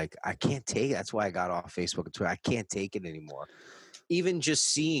 whatever. But like, I can't take it. That's why I got off Facebook and Twitter. I can't take it anymore. Even just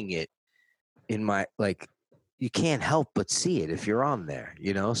seeing it in my, like, you can't help but see it if you're on there,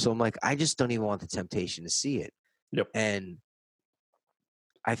 So I'm like, I just don't even want the temptation to see it. Yep. And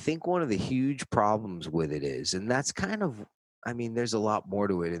I think one of the huge problems with it is, and that's kind of, I mean, there's a lot more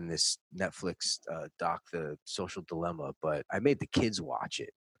to it in this Netflix doc, The Social Dilemma, but I made the kids watch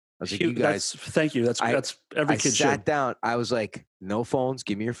it. I was like, you guys, thank you. That's every kid should. I sat down. I was like, no phones.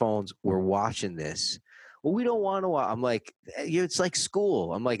 Give me your phones. We're watching this. Well, we don't want to watch. I'm like, it's like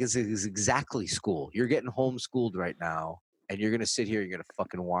school. I'm like, it's exactly school. You're getting homeschooled right now, and you're going to sit here. You're going to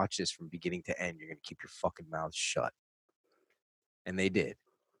fucking watch this from beginning to end. You're going to keep your fucking mouth shut. And they did.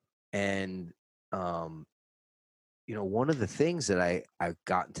 And, one of the things that I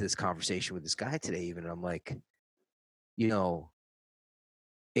got into this conversation with this guy today, even, I'm like,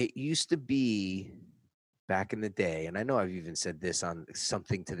 it used to be back in the day, and I know I've even said this on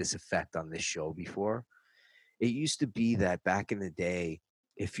something to this effect on this show before. It used to be that back in the day,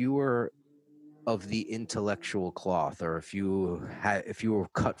 if you were of the intellectual cloth, or if you were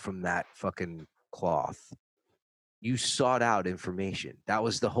cut from that fucking cloth, you sought out information. That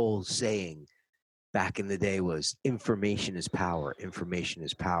was the whole saying back in the day, was information is power. Information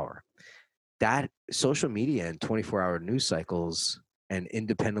is power. That social media and 24-hour news cycles and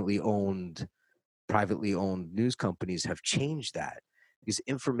independently owned, privately owned news companies have changed that, because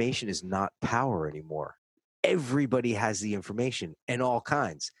information is not power anymore. Everybody has the information, and all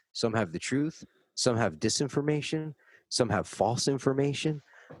kinds. Some have the truth, some have disinformation, some have false information,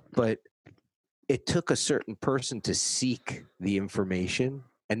 but it took a certain person to seek the information,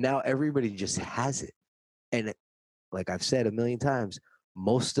 and now everybody just has it. And like I've said a million times,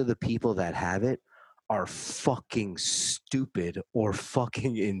 most of the people that have it are fucking stupid or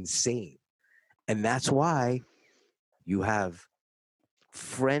fucking insane. And that's why you have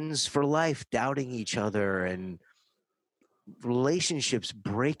friends for life doubting each other and relationships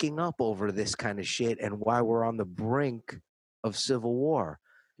breaking up over this kind of shit, and why we're on the brink of civil war.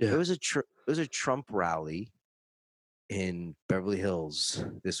 Yeah. There was a Trump rally in Beverly Hills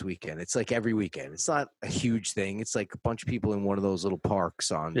this weekend. It's like every weekend. It's not a huge thing. It's like a bunch of people in one of those little parks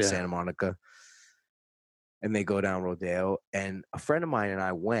on Santa Monica, and they go down Rodeo. And a friend of mine and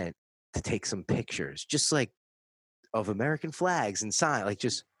I went to take some pictures, just like of American flags and sign, like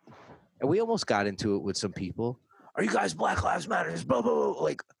just, and we almost got into it with some people. are you guys Black Lives Matter? Blah, blah, blah.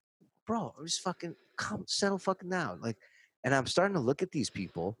 Like, bro, I'm just fucking settle fucking down. Like, and I'm starting to look at these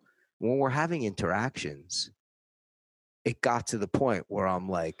people when we're having interactions. It got to the point where I'm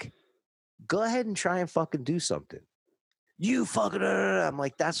like, go ahead and try and fucking do something. You fucking, I'm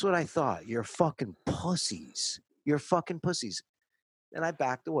like, that's what I thought. You're fucking pussies. You're fucking pussies. And I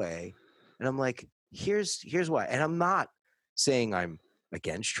backed away, and I'm like, here's why. And I'm not saying I'm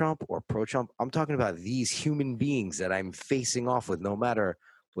against Trump or pro Trump. I'm talking about these human beings that I'm facing off with, no matter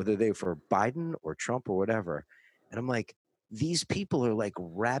whether they're for Biden or Trump or whatever. And I'm like, these people are like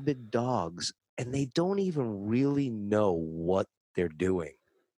rabid dogs, and they don't even really know what they're doing.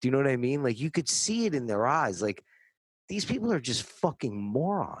 Do you know what I mean? Like, you could see it in their eyes. Like, these people are just fucking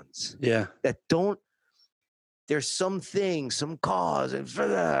morons. Yeah. That don't, there's something, some cause, and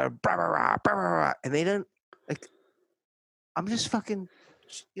they don't, like, I'm just fucking,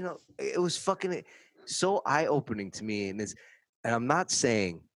 you know, it was fucking so eye-opening to me. And I'm not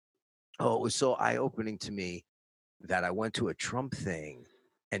saying, oh, it was so eye-opening to me that I went to a Trump thing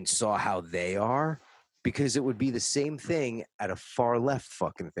and saw how they are, because it would be the same thing at a far left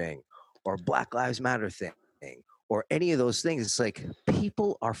fucking thing or Black Lives Matter thing or any of those things. It's like,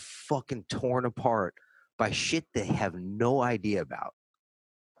 people are fucking torn apart by shit they have no idea about.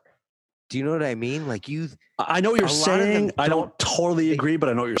 Do you know what I mean? Like, I know what you're saying. I don't totally agree, but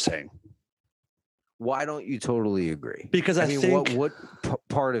I know what you're saying. Why don't you totally agree? Because I mean, think what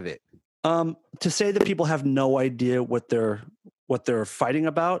part of it? To say that people have no idea what they're fighting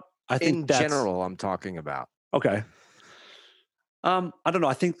about, I think in general, I'm talking about. Okay. I don't know.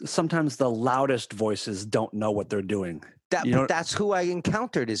 I think sometimes the loudest voices don't know what they're doing. That's who I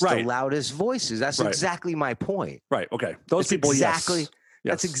encountered is the loudest voices. That's exactly my point. Right. Okay. Those people, exactly. Yes.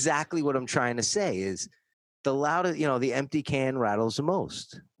 That's exactly what I'm trying to say is the loudest, the empty can rattles the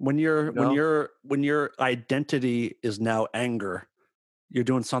most. When your identity is now anger, you're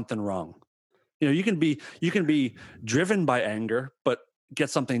doing something wrong. You can be driven by anger, but get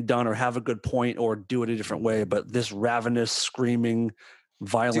something done or have a good point or do it a different way. But this ravenous, screaming,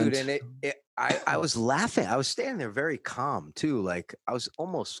 violent. Dude, and I was laughing. I was standing there very calm too. Like, I was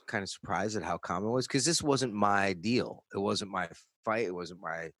almost kind of surprised at how calm it was, because this wasn't my deal. It wasn't my fight. It wasn't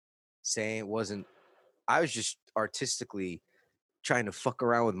my saying. It wasn't. I was just artistically trying to fuck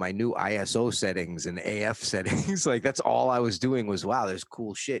around with my new ISO settings and AF settings. Like, that's all I was doing was, wow, there's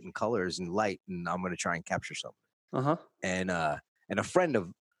cool shit and colors and light, and I'm going to try and capture something. And a friend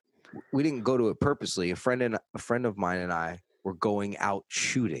of, we didn't go to it purposely. A friend of mine and I were going out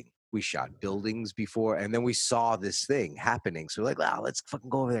shooting. We shot buildings before, and then we saw this thing happening. So we're like, wow, let's fucking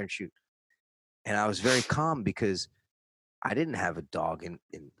go over there and shoot. And I was very calm because I didn't have a dog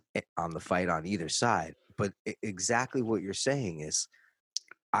on the fight on either side. But exactly what you're saying is,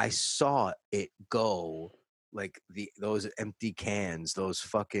 I saw it go, like those empty cans, those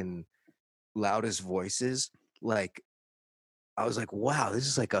fucking loudest voices. Like, I was like, wow, this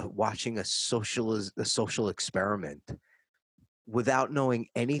is like watching a social experiment. Without knowing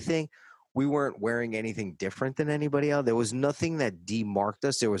anything, we weren't wearing anything different than anybody else. There was nothing that demarked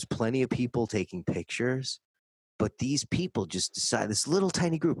us. There was plenty of people taking pictures, but these people just decided, this little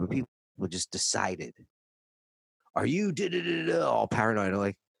tiny group of people just decided, are you all paranoid?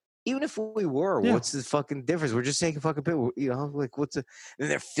 Like, even if we were, what's the fucking difference? We're just taking fucking pictures, like, and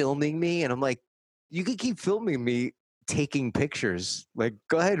they're filming me, and I'm like, you can keep filming me taking pictures. Like,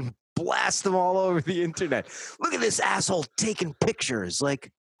 go ahead and blast them all over the internet. Look at this asshole taking pictures.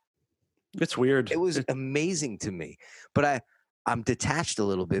 Like, it's weird. It was amazing to me. But I'm detached a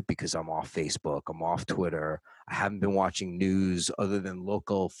little bit because I'm off Facebook. I'm off Twitter. I haven't been watching news other than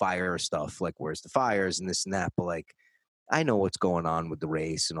local fire stuff, like where's the fires and this and that. But like, I know what's going on with the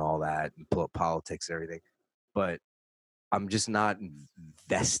race and all that and politics and everything. But I'm just not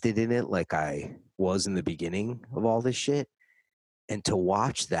invested in it like I was in the beginning of all this shit. And to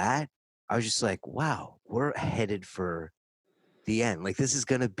watch that, I was just like, wow, we're headed for the end. Like, this is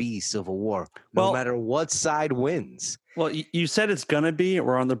going to be civil war, no matter what side wins. Well, you said it's going to be,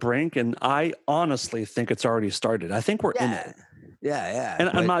 we're on the brink, and I honestly think it's already started. I think we're in it. Yeah. And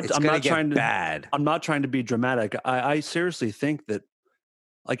I'm not trying to bad. I'm not trying to be dramatic. I seriously think that,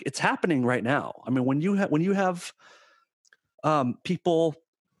 like, it's happening right now. I mean, when you have people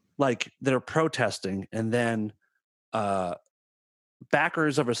like that are protesting, and then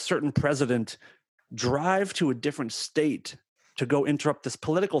backers of a certain president drive to a different state to go interrupt this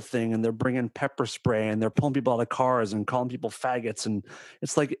political thing, and they're bringing pepper spray and they're pulling people out of cars and calling people faggots, and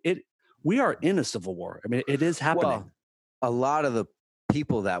it's like we are in a civil war. I mean, it is happening. Well, a lot of the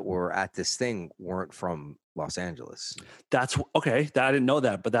people that were at this thing weren't from Los Angeles. That's okay. I didn't know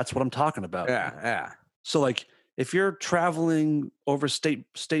that, but that's what I'm talking about. Yeah. So like, if you're traveling over state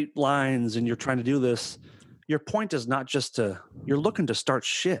lines and you're trying to do this, your point is not just you're looking to start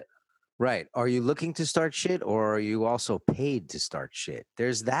shit. Right. Are you looking to start shit, or are you also paid to start shit?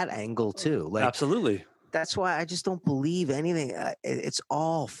 There's that angle too. Like, absolutely. That's why I just don't believe anything. It's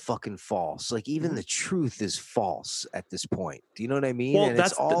all fucking false. Like, even the truth is false at this point. Do you know what I mean? Well, and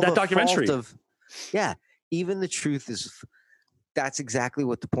that's it's all that the documentary. fault of, yeah, even the truth is. That's exactly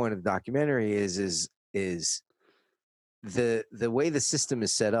what the point of the documentary is the way the system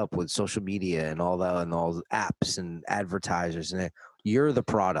is set up with social media and all that and all the apps and advertisers, and you're the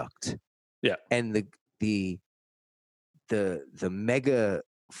product. Yeah. And the mega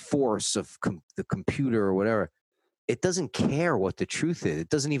force of the computer or whatever, it doesn't care what the truth is. It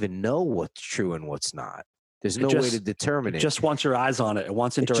doesn't even know what's true and what's not. There's no way to determine it. It just wants your eyes on it. It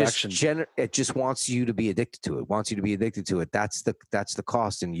wants interaction. It just wants you to be addicted to it. Wants you to be addicted to it. That's the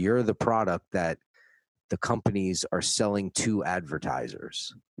cost, and you're the product that the companies are selling to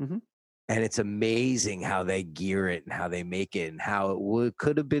advertisers. Mm-hmm. And it's amazing how they gear it and how they make it and how it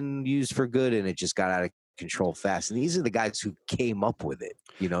could have been used for good, and it just got out of control fast. And these are the guys who came up with it.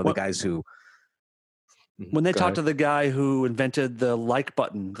 The guys who. When they talked to the guy who invented the like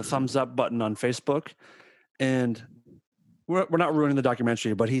button, the thumbs up button on Facebook, and we're not ruining the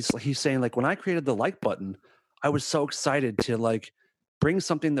documentary, but he's saying, like, when I created the like button, I was so excited to like bring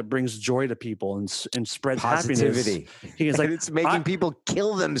something that brings joy to people and spreads positivity. Happiness. He's like, it's making people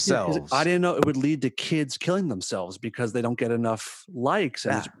kill themselves. Like, I didn't know it would lead to kids killing themselves because they don't get enough likes,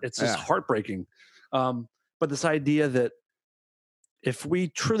 and it's just heartbreaking. But this idea that if we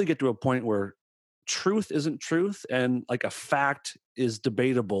truly get to a point where truth isn't truth and like a fact is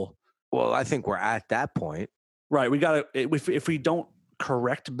debatable. Well, I think we're at that point. Right. We got to, if we don't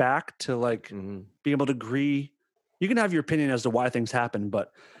correct back to like being able to agree, you can have your opinion as to why things happen.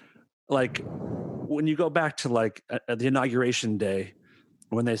 But like when you go back to like the inauguration day,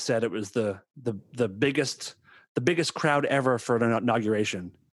 when they said it was the biggest crowd ever for an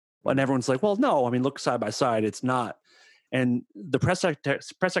inauguration, and everyone's like, well, no, I mean, look side by side, it's not. And the press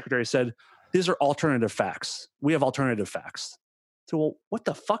secretary said, these are alternative facts. We have alternative facts. So, well, what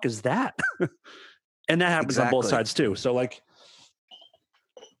the fuck is that? And that happens on both sides too. So like,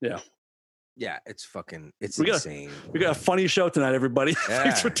 yeah. Yeah, it's insane. We got a funny show tonight, everybody. Yeah,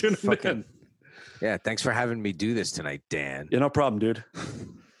 thanks for tuning in. Yeah, thanks for having me do this tonight, Dan. Yeah, no problem, dude.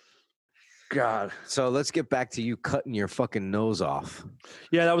 God. So let's get back to you cutting your fucking nose off.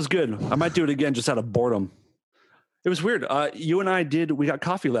 Yeah, that was good. I might do it again just out of boredom. It was weird. You and I we got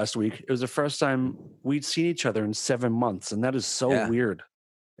coffee last week. It was the first time we'd seen each other in 7 months. And that is so weird.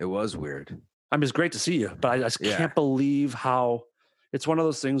 It was weird. I mean, it's great to see you, but I just can't believe how it's one of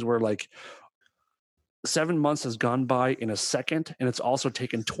those things where like 7 months has gone by in a second, and it's also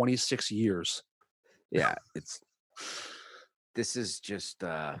taken 26 years. Yeah. This is just,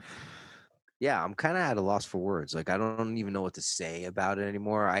 I'm kind of at a loss for words. Like, I don't even know what to say about it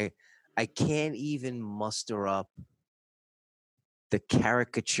anymore. I can't even muster up the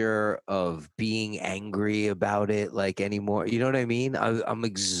caricature of being angry about it like anymore. You know what I mean? I'm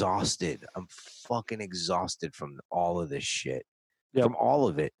exhausted. I'm fucking exhausted from all of this shit. Yep. From all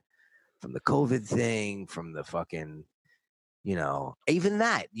of it. From the COVID thing, from the fucking, even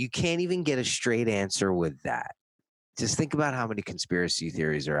that. You can't even get a straight answer with that. Just think about how many conspiracy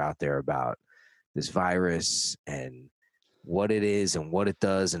theories are out there about this virus and what it is and what it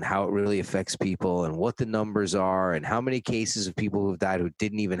does and how it really affects people and what the numbers are and how many cases of people who've died who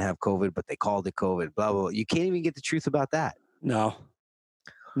didn't even have COVID, but they called it COVID, blah, blah, blah. You can't even get the truth about that. No.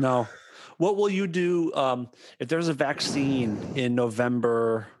 What will you do if there's a vaccine in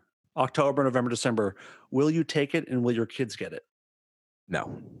October, November, December? Will you take it, and will your kids get it?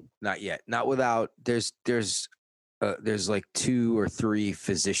 No, not yet. Not without, there's like 2 or 3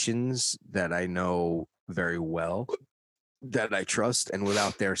 physicians that I know very well that I trust, and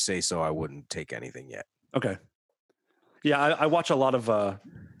without their say so, I wouldn't take anything yet. Okay. Yeah, I watch a lot of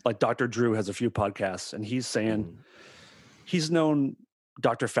like Dr. Drew has a few podcasts, and he's saying he's known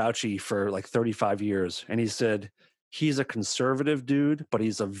Dr. Fauci for like 35 years, and he said he's a conservative dude, but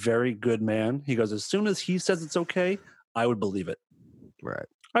he's a very good man. He goes, as soon as he says it's okay, I would believe it. Right.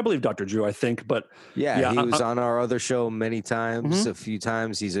 I believe Dr. Drew, I think, but he was on our other show many times, a few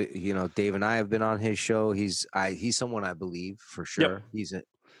times. He's Dave and I have been on his show. He's someone I believe for sure. Yep. He's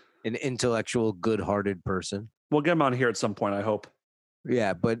an intellectual, good-hearted person. We'll get him on here at some point, I hope.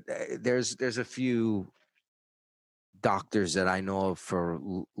 Yeah, but there's a few doctors that I know of for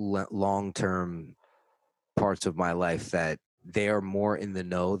long-term parts of my life that they are more in the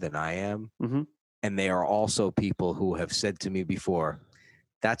know than I am. Mm-hmm. And they are also people who have said to me before,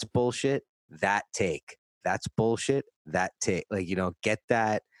 that's bullshit, that take. that's bullshit. That take, like, get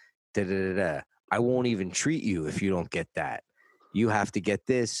that. Da, da, da, da. I won't even treat you if you don't get that. You have to get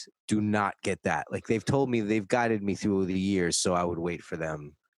this. Do not get that. Like, they've told me, they've guided me through the years, so I would wait for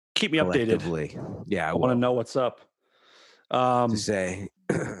them. Keep me updated. Yeah, I want to know what's up. To say,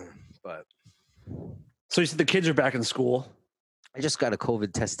 but so you said the kids are back in school. I just got a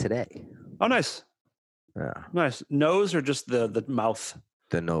COVID test today. Oh, nice. Yeah, nice. Nose or just the mouth?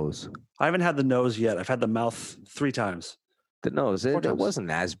 The nose. I haven't had the nose yet. I've had the mouth 3 times. The nose, it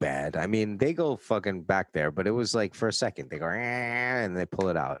wasn't as bad. I mean, they go fucking back there, but it was like for a second they go and they pull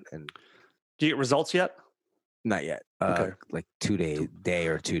it out. And do you get results yet? Not yet. Okay. Like 2 day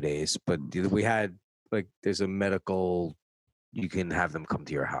or 2 days. But we had, like, there's a medical. You can have them come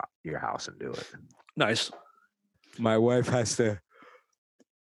to your house and do it. Nice. My wife has to.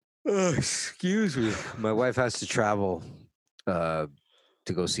 Excuse me. My wife has to travel to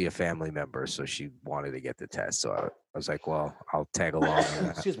go see a family member, so she wanted to get the test. So I was like, well, I'll tag along.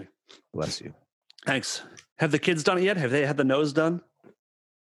 Excuse me. Bless you. Thanks. Have the kids done it yet? Have they had the nose done?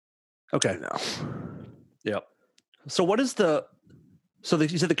 Okay. No. Yep. So what is you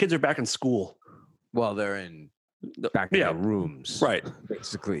said the kids are back in school. Well, they're back in their rooms. Right.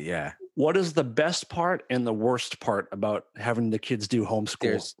 Basically, yeah. What is the best part and the worst part about having the kids do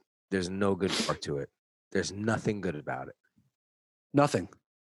homeschool? There's no good part to it. There's nothing good about it. Nothing.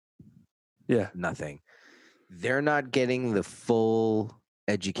 Yeah. Nothing. They're not getting the full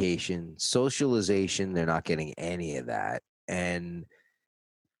education, socialization. They're not getting any of that. And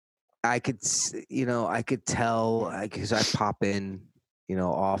I could tell, because I pop in,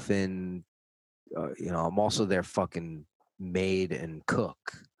 often, I'm also their fucking maid and cook,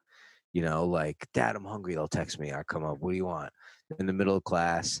 like, Dad, I'm hungry. They'll text me. I come up. What do you want? In the middle of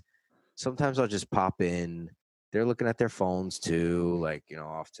class. Sometimes I'll just pop in. They're looking at their phones too, like,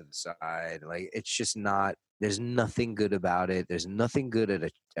 off to the side. Like, it's just not, there's nothing good about it. There's nothing good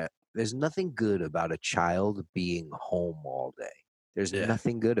about a child being home all day. There's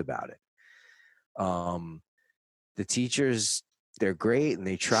nothing good about it. The teachers, they're great, and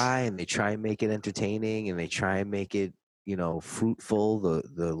they try and make it entertaining, and they try and make it, fruitful,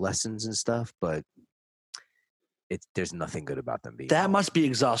 the lessons and stuff, but there's nothing good about them being that home. Must be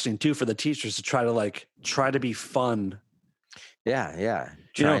exhausting too for the teachers to try to be fun. Yeah.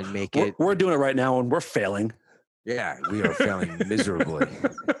 Try and make it. We're doing it right now and we're failing. Yeah, we are failing miserably.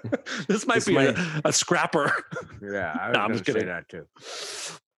 This might be a scrapper. Yeah, I'm just kidding. Say that too.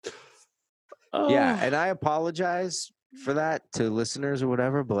 Yeah, and I apologize for that to listeners or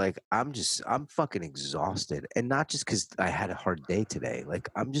whatever, but like, I'm fucking exhausted, and not just because I had a hard day today. Like,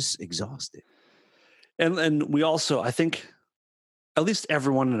 I'm just exhausted. And we also, I think, at least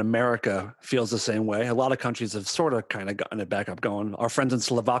everyone in America feels the same way. A lot of countries have sort of kind of gotten it back up going. Our friends in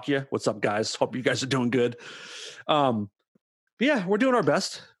Slovakia, what's up, guys? Hope you guys are doing good. But yeah, we're doing our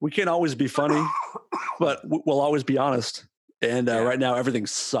best. We can't always be funny, but we'll always be honest. And right now, everything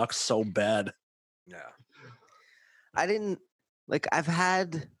sucks so bad. Yeah. I've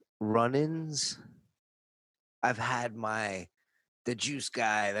had run-ins. I've had the juice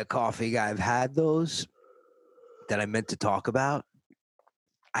guy, the coffee guy. I've had those that I meant to talk about.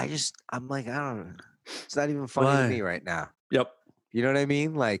 I'm like, I don't know. It's not even funny to me right now. Yep. You know what I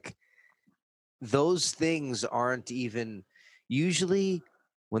mean? Like, those things aren't even, usually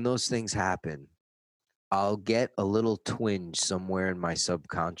when those things happen, I'll get a little twinge somewhere in my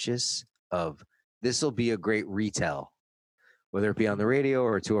subconscious of, this will be a great retell, whether it be on the radio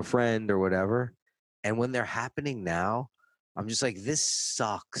or to a friend or whatever. And when they're happening now, I'm just like, this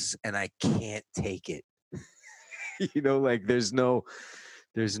sucks and I can't take it. Like, there's no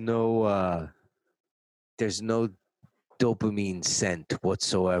dopamine scent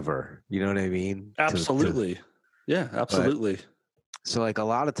whatsoever. You know what I mean? Absolutely. Yeah, absolutely. So like, a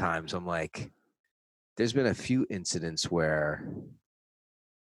lot of times I'm like, there's been a few incidents where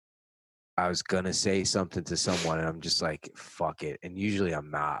I was going to say something to someone and I'm just like, fuck it. And usually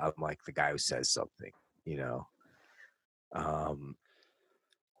I'm not. I'm like the guy who says something,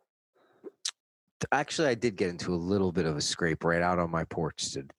 Actually, I did get into a little bit of a scrape right out on my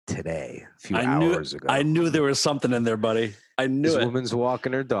porch today, a few hours ago. I knew there was something in there, buddy. I knew this woman's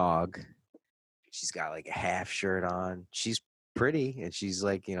walking her dog. She's got like a half shirt on. She's pretty, and she's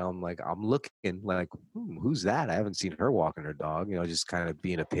like, I'm looking like, who's that? I haven't seen her walking her dog. Just kind of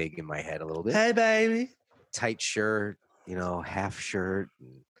being a pig in my head a little bit. Hey, baby. Tight shirt, half shirt.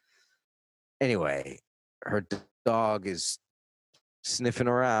 Anyway, her dog is sniffing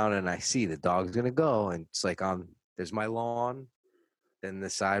around, and I see the dog's gonna go, and it's like, there's my lawn, then the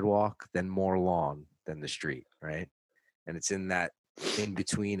sidewalk, then more lawn, then the street, right? And it's in that in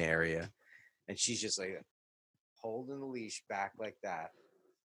between area, and she's just like, holding the leash back like that.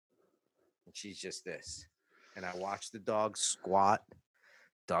 And she's just this. And I watch the dog squat.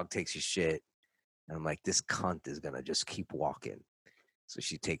 Dog takes his shit. And I'm like, this cunt is going to just keep walking. So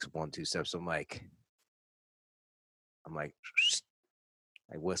she takes 1-2 steps. I'm like,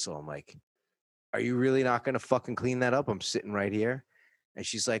 I whistle. I'm like, are you really not going to fucking clean that up? I'm sitting right here. And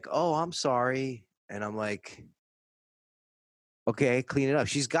she's like, oh, I'm sorry. And I'm like, okay, clean it up.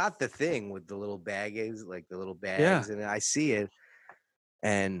 She's got the thing with the little bags, like the little bags. Yeah. And I see it.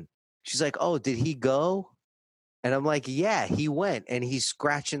 And she's like, oh, did he go? And I'm like, yeah, he went. And he's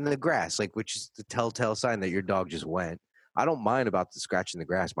scratching the grass, like, which is the telltale sign that your dog just went. I don't mind about the scratching the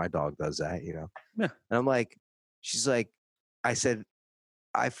grass. My dog does that, you know? Yeah. And I'm like, she's like, I said,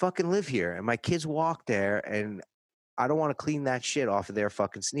 I fucking live here and my kids walk there and I don't want to clean that shit off of their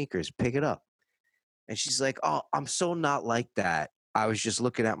fucking sneakers. Pick it up. And she's like, oh, I'm so not like that. I was just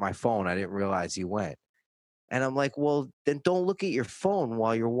looking at my phone. I didn't realize he went. And I'm like, well, then don't look at your phone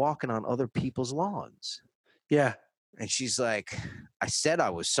while you're walking on other people's lawns. Yeah. And she's like, I said I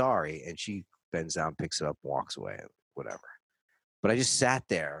was sorry. And she bends down, picks it up, walks away, whatever. But I just sat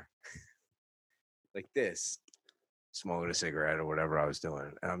there like this, smoking a cigarette or whatever I was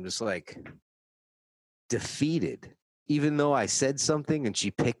doing. And I'm just like defeated, even though I said something and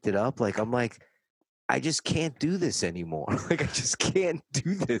she picked it up. Like, I'm like, I just can't do this anymore. Like, I just can't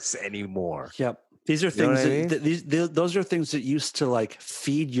do this anymore. Yep. These are things those are things that used to like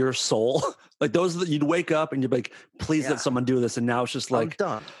feed your soul. Like those that you'd wake up and you'd be like, please let someone do this. And now it's just like, I'm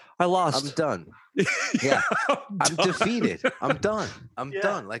done. I lost. I'm done. Yeah. I'm defeated. I'm done. I'm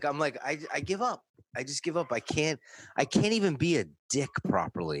done. Like, I'm like, I give up. I just give up. I can't even be a dick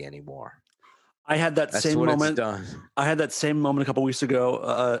properly anymore. I had that same moment. I had that same moment a couple weeks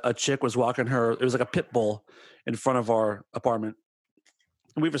ago. A chick was walking her. It was like a pit bull in front of our apartment.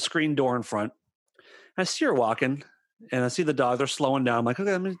 And we have a screen door in front. I see her walking, and I see the dog. They're slowing down. I'm like,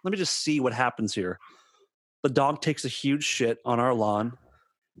 okay, let me just see what happens here. The dog takes a huge shit on our lawn,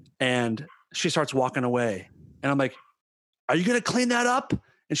 and she starts walking away. And I'm like, are you going to clean that up?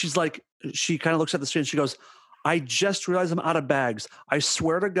 And she's like, she kind of looks at the screen. And she goes, I just realized I'm out of bags. I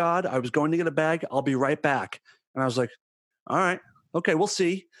swear to God, I was going to get a bag. I'll be right back. And I was like, all right, okay, we'll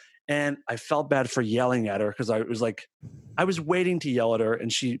see. And I felt bad for yelling at her because I was like, I was waiting to yell at her,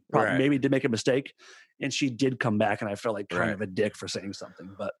 and she probably maybe did make a mistake. And she did come back, and I felt like kind of a dick for saying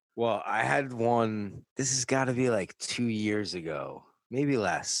something. But well, I had one. This has got to be like 2 years ago, maybe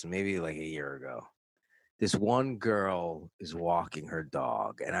less, maybe like a year ago. This one girl is walking her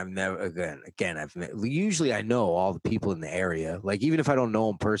dog, and I've never usually I know all the people in the area. Like, even if I don't know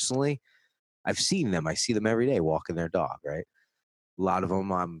them personally, I've seen them. I see them every day walking their dog, right? A lot of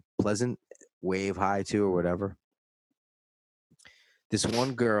them I'm pleasant, wave hi to or whatever. This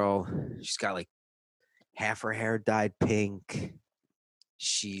one girl, she's got like half her hair dyed pink.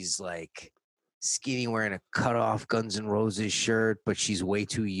 She's like skinny, wearing a cut-off Guns N' Roses shirt, but she's way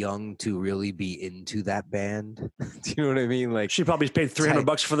too young to really be into that band. Do you know what I mean? Like, she probably paid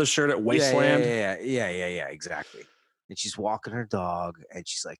 $300 for the shirt at Wasteland. Yeah, exactly. And she's walking her dog, and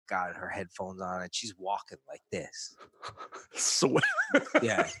she's like got her headphones on, and she's walking like this.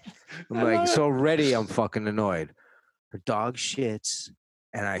 Yeah. I'm like, so already I'm fucking annoyed. Her dog shits,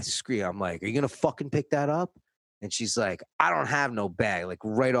 and I scream. I'm like, are you gonna fucking pick that up? And she's like, I don't have no bag. Like,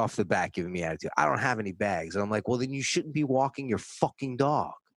 right off the bat, giving me attitude. I don't have any bags. And I'm like, well, then you shouldn't be walking your fucking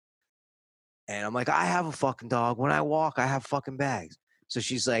dog. And I'm like, I have a fucking dog. When I walk, I have fucking bags. So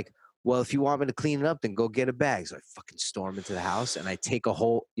she's like, well, if you want me to clean it up, then go get a bag. So I fucking storm into the house, and I take a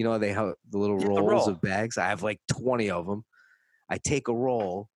whole, you know, they have the little rolls of bags. I have like 20 of them. I take a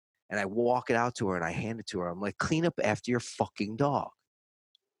roll, and I walk it out to her, and I hand it to her. I'm like, clean up after your fucking dog.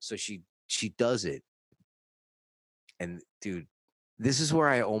 So she does it. And dude, this is where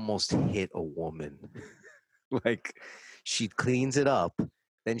I almost hit a woman. Like, she cleans it up,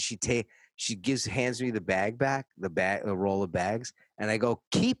 then she hands me the bag back, the roll of bags, and I go,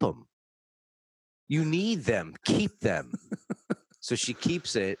 keep them. You need them. Keep them. So she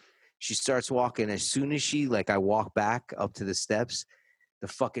keeps it. She starts walking. As soon as I walk back up to the steps, the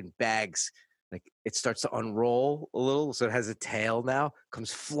fucking bags, like, it starts to unroll a little, so it has a tail now,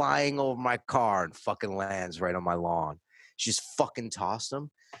 comes flying over my car and fucking lands right on my lawn. She just fucking tossed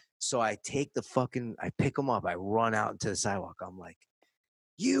them. So I pick them up, I run out into the sidewalk. I'm like,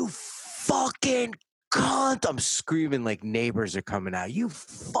 you fucking cunt. I'm screaming like neighbors are coming out. You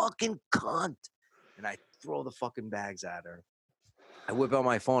fucking cunt. And I throw the fucking bags at her. I whip out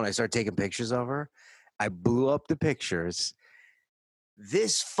my phone. I start taking pictures of her. I blew up the pictures.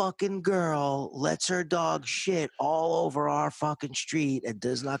 this fucking girl lets her dog shit all over our fucking street and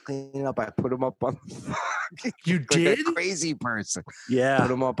does not clean it up. I put him up on You like did? a crazy person. Yeah.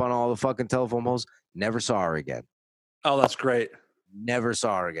 Put him up on all the fucking telephone poles. Never saw her again. Oh, that's great. Never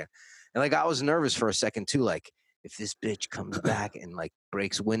saw her again. And like I was nervous for a second too. Like if this bitch comes back and like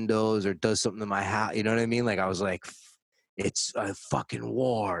breaks windows or does something to my house, you know what I mean? Like I was like, it's a fucking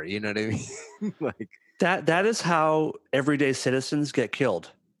war. You know what I mean? Like that is how everyday citizens get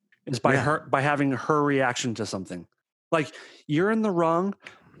killed. It's by having her reaction to something. Like you're in the wrong.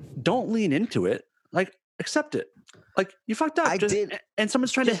 Don't lean into it. Like accept it. Like you fucked up. And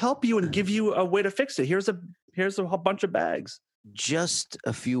someone's trying to help you and give you a way to fix it. Here's a whole bunch of bags. Just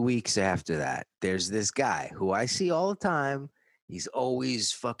a few weeks after that, there's this guy who I see all the time. He's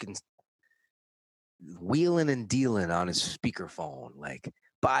always fucking wheeling and dealing on his speakerphone, like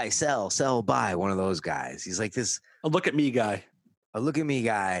buy, sell, buy. One of those guys. He's like this. A look at me guy. A look at me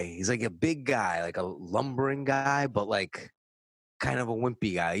guy. He's like a big guy, like a lumbering guy, but like kind of a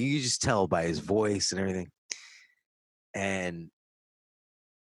wimpy guy. You can just tell by his voice and everything. And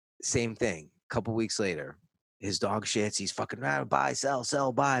same thing. A couple weeks later, his dog shits. He's fucking buy, sell,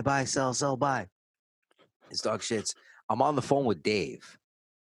 buy, sell, buy. His dog shits. I'm on the phone with Dave,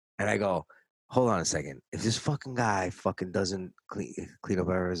 and I go, hold on a second. If this fucking guy fucking doesn't clean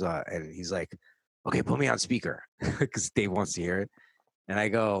up his, and he's like, okay, put me on speaker because Dave wants to hear it. And I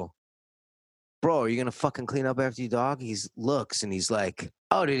go, bro, are you gonna fucking clean up after your dog? He looks and he's like,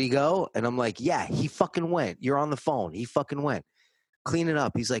 oh, did he go? And I'm like, yeah, he fucking went. You're on the phone. He fucking went. Clean it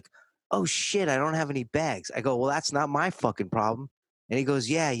up. He's like, oh shit, I don't have any bags. I go, well, that's not my fucking problem. And he goes,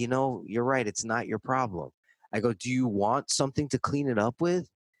 yeah, you know, you're right. It's not your problem. I go, do you want something to clean it up with?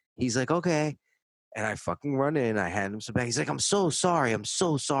 He's like, okay. And I fucking run in. I hand him some bags. He's like, I'm so sorry.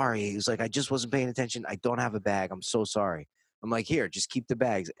 He was like, I just wasn't paying attention. I don't have a bag. I'm so sorry. I'm like, here, just keep the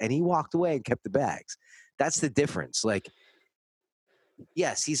bags. And he walked away and kept the bags. That's the difference. Like,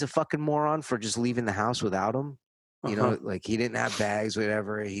 yes, he's a fucking moron for just leaving the house without him. You know, like he didn't have bags,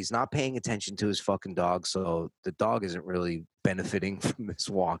 whatever. He's not paying attention to his fucking dog. So the dog isn't really benefiting from this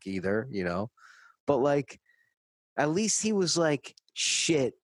walk either, you know? But like, at least he was like,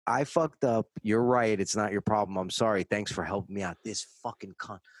 shit, I fucked up. You're right. It's not your problem. I'm sorry. Thanks for helping me out. This fucking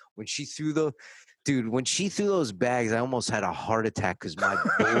cunt. When she threw those bags, I almost had a heart attack because my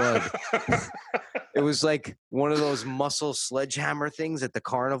blood. It was like one of those muscle sledgehammer things at the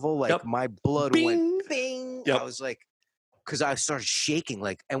carnival. Like my blood went bing. Yep. I was like, because I started shaking.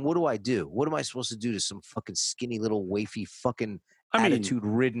 Like, and what do? What am I supposed to do to some fucking skinny little wafy fucking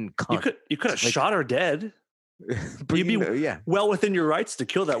attitude-ridden cunt? You could have shot her dead. You'd be well within your rights to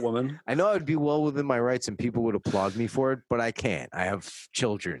kill that woman. I know I'd be well within my rights and people would applaud me for it, but I can't. I have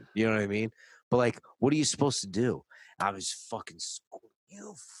children. You know what I mean? But like, what are you supposed to do? I was fucking,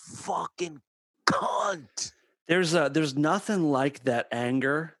 you fucking cunt. There's nothing like that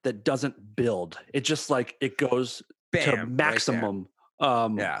anger that doesn't build. It just like it goes to maximum.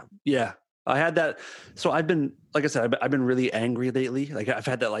 Right yeah. I had that. So I've been, like I said, I've been really angry lately. Like I've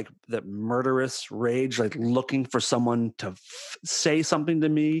had that murderous rage, like looking for someone to say something to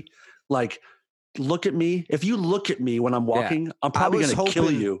me. Like, look at me. If you look at me when I'm walking, I'm probably going to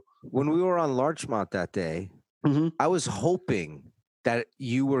kill you. When we were on Larchmont that day, I was hoping that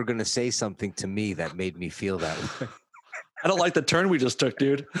you were going to say something to me that made me feel that way. I don't like the turn we just took,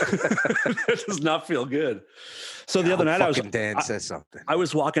 dude. It does not feel good. So the other night, Dan says something. I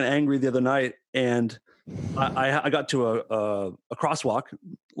was walking angry the other night, and I got to a crosswalk.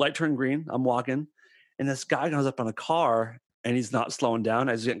 Light turned green. I'm walking, and this guy comes up on a car, and he's not slowing down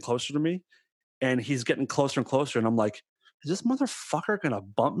as he's getting closer to me, and he's getting closer and closer. And I'm like, is this motherfucker gonna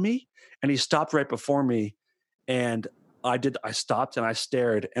bump me? And he stopped right before me, and I stopped and I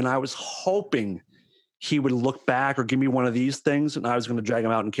stared, and I was hoping he would look back or give me one of these things, and I was going to drag him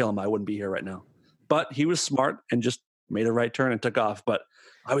out and kill him. I wouldn't be here right now. But he was smart and just made a right turn and took off. But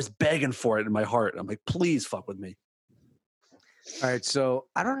I was begging for it in my heart. I'm like, please fuck with me. All right. So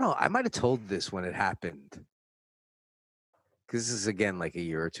I don't know. I might have told this when it happened. Because this is, again, like a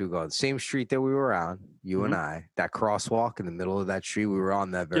year or two ago. The same street that we were on, you and I, that crosswalk in the middle of that street, we were on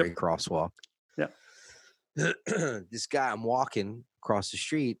that very crosswalk. Yeah. This guy, I'm walking across the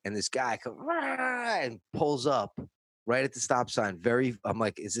street, and this guy comes and pulls up right at the stop sign. I'm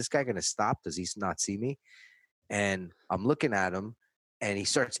like, is this guy gonna stop? Does he not see me? And I'm looking at him, and he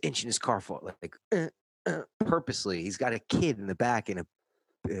starts inching his car forward, like purposely. He's got a kid in the back in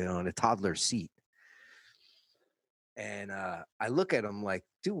a toddler seat. And I look at him like,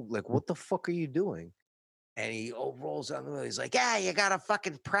 dude, like, what the fuck are you doing? And he rolls on the wheel. He's like, yeah, you got a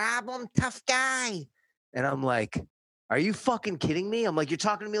fucking problem, tough guy. And I'm like, Are you fucking kidding me? I'm like, you're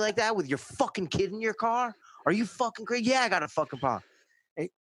talking to me like that with your fucking kid in your car? Are you fucking crazy? Yeah, I got a fucking problem.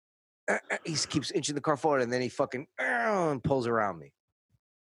 He keeps inching the car forward, and then he fucking and pulls around me.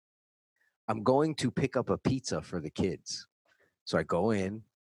 I'm going to pick up a pizza for the kids. So I go in,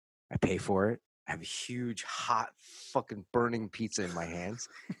 I pay for it. I have a huge, hot, fucking burning pizza in my hands.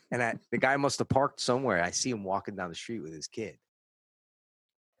 And the guy must have parked somewhere. I see him walking down the street with his kid.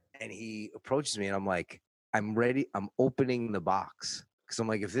 And he approaches me, and I'm like, I'm ready. I'm opening the box. Because I'm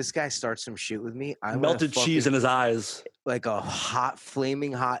like, if this guy starts some shit with me, I'm melted cheese in his eyes. Like a hot,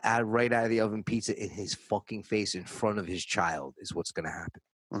 flaming hot, right out of the oven pizza in his fucking face in front of his child is what's going to happen.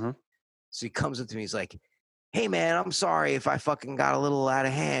 Mm-hmm. So he comes up to me. He's like, hey, man, I'm sorry if I fucking got a little out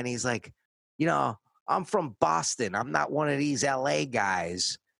of hand. He's like, you know, I'm from Boston. I'm not one of these LA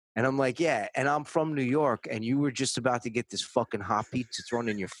guys. And I'm like, yeah, and I'm from New York. And you were just about to get this fucking hot pizza thrown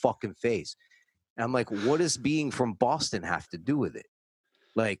in your fucking face. And I'm like, what does being from Boston have to do with it?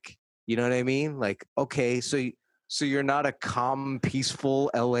 Like, you know what I mean? Like, okay, so you're not a calm,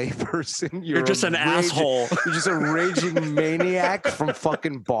 peaceful LA person. You're just an asshole. You're just a raging maniac from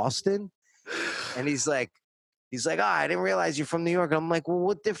fucking Boston. And he's like, oh, I didn't realize you're from New York. I'm like, well,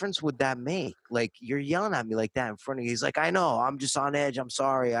 what difference would that make? Like, you're yelling at me like that in front of you. He's like, I know. I'm just on edge. I'm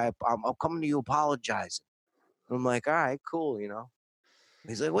sorry. I'm coming to you apologizing. I'm like, all right, cool, you know.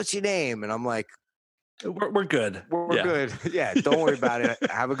 He's like, what's your name? And I'm like, we're good. We're good. Yeah, don't worry about it.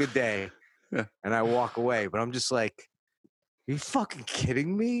 Have a good day. Yeah. And I walk away. But I'm just like, are you fucking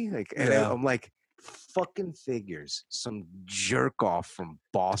kidding me? Like, and I'm like, fucking figures. Some jerk off from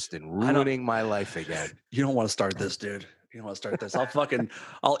Boston ruining my life again. You don't want to start this, dude. You don't want to start this.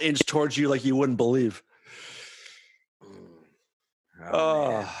 I'll inch towards you like you wouldn't believe.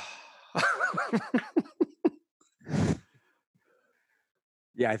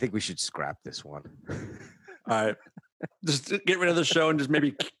 Yeah, I think we should scrap this one. All right. Just get rid of the show and just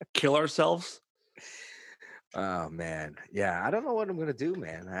maybe kill ourselves. Oh, man. Yeah, I don't know what I'm going to do,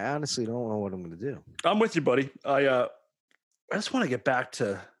 man. I honestly don't know what I'm going to do. I'm with you, buddy. I just want to get back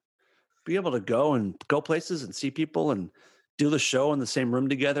to be able to go places and see people and do the show in the same room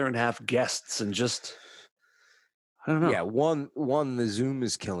together and have guests and just, I don't know. Yeah, one, the Zoom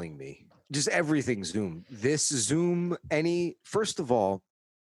is killing me. Just everything Zoom. This Zoom, first of all,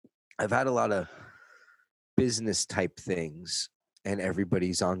 I've had a lot of business type things and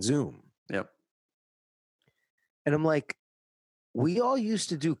everybody's on Zoom. Yep. And I'm like, we all used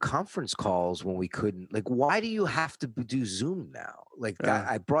to do conference calls when we couldn't. Like, why do you have to do Zoom now? Like,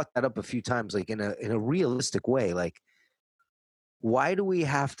 I brought that up a few times, like in a realistic way. Like, why do we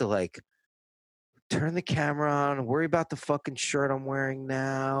have to like turn the camera on, worry about the fucking shirt I'm wearing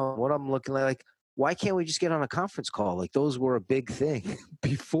now, what I'm looking like? Like, why can't we just get on a conference call? Like, those were a big thing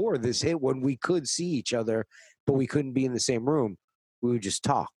before this hit when we could see each other, but we couldn't be in the same room. We would just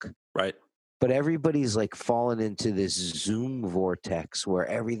talk. Right. But everybody's like fallen into this Zoom vortex where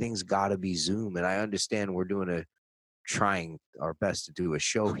everything's got to be Zoom. And I understand we're trying our best to do a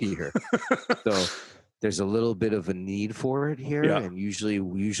show here. So there's a little bit of a need for it here. Yeah. And usually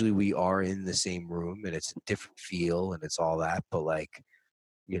we are in the same room and it's a different feel and it's all that. But like,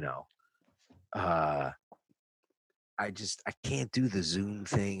 you know, I can't do the Zoom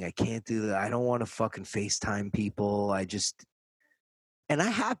thing. I don't want to fucking FaceTime people. And I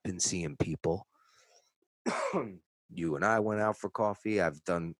have been seeing people. You and I went out for coffee. I've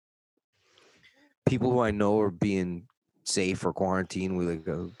done people who I know are being safe or quarantined. We like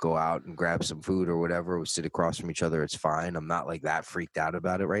go out and grab some food or whatever. We sit across from each other. It's fine. I'm not like that freaked out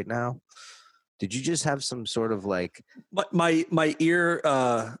about it right now. Did you just have some sort of like my ear?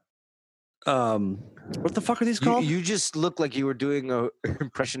 What the fuck are these called? You just look like you were doing an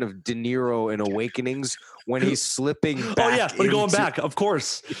impression of De Niro in Awakenings when he's slipping back. Oh yeah, when going back, of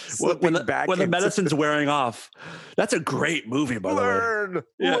course. When the medicine's wearing off. That's a great movie, by the way.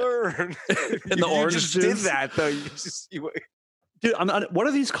 Learn. And the orange just juice. Did that though? Dude, what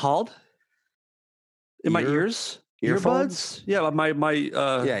are these called? In my ears? Earbuds? Yeah, my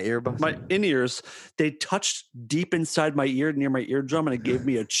earbuds. My in-ears, they touched deep inside my ear near my eardrum and it gave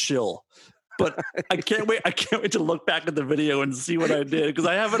me a chill. But I can't wait to look back at the video and see what I did because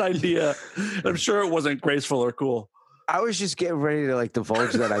I have an idea. I'm sure it wasn't graceful or cool. I was just getting ready to like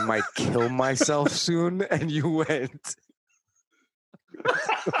divulge that I might kill myself soon and you went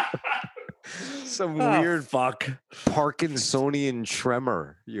some weird Parkinsonian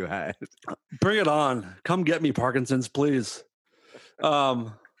tremor you had. Bring it on. Come get me, Parkinson's, please. I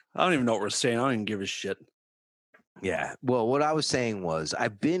don't even know what we're saying. I don't even give a shit. Yeah. Well, what I was saying was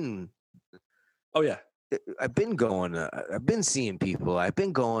I've been seeing people. I've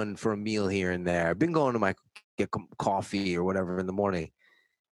been going for a meal here and there. I've been going to my get coffee or whatever in the morning.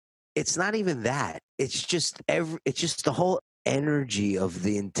 It's not even that. It's just the whole energy of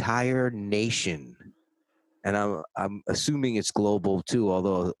the entire nation. And I'm assuming it's global too,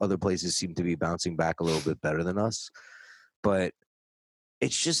 although other places seem to be bouncing back a little bit better than us. But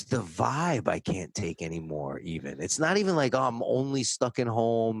it's just the vibe I can't take anymore, even. It's not even like, oh, I'm only stuck in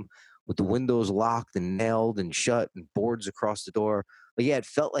home with the windows locked and nailed and shut and boards across the door. But yeah, it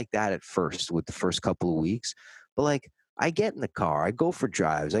felt like that at first with the first couple of weeks. But like, I get in the car, I go for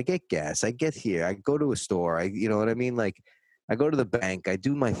drives, I get gas, I get here, I go to a store, you know what I mean? Like, I go to the bank, I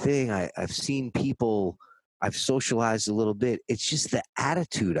do my thing, I've seen people, I've socialized a little bit. It's just the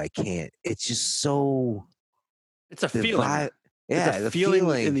attitude I can't. It's just so... It's a feeling. Yeah, it's a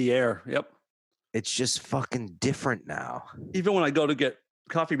feeling in the air. Yep. It's just fucking different now. Even when I go to get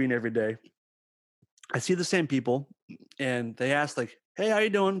coffee bean every day, I see the same people and they ask like, hey, how you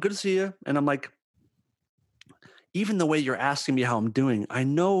doing? Good to see you. And I'm like, even the way you're asking me how I'm doing, I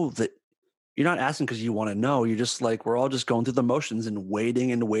know that you're not asking because you want to know. You're just like, we're all just going through the motions and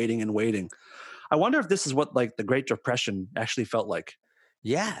waiting and waiting and waiting. I wonder if this is what like the Great Depression actually felt like.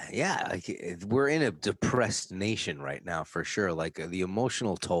 Yeah. Like, we're in a depressed nation right now for sure. Like the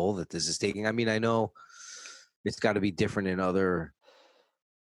emotional toll that this is taking. I mean, I know it's got to be different in other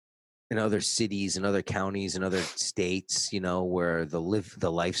cities and other counties and other states, you know, where the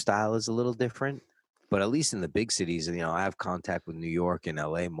lifestyle is a little different. But at least in the big cities, you know, I have contact with New York and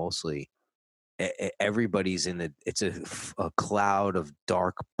LA mostly. Everybody's it's a cloud of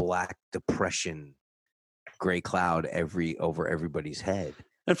dark black depression, gray cloud over everybody's head.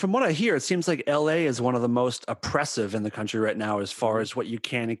 And from what I hear, it seems like LA is one of the most oppressive in the country right now as far as what you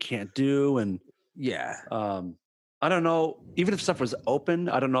can and can't do. And yeah, I don't know. Even if stuff was open,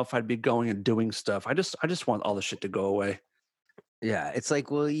 I don't know if I'd be going and doing stuff. I just want all the shit to go away. Yeah, it's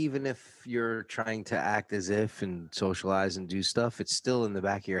like, well, even if you're trying to act as if and socialize and do stuff, it's still in the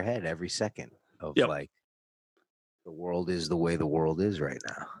back of your head every second of like, the world is the way the world is right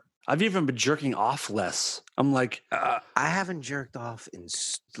now. I've even been jerking off less. I'm like, I haven't jerked off in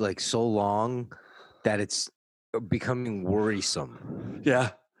like so long that it's becoming worrisome.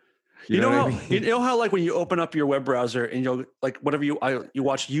 Yeah. You know how, I mean? You know how like when you open up your web browser and you'll like whatever you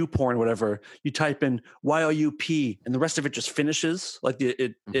watch YouPorn, whatever, you type in YOUP and the rest of it just finishes like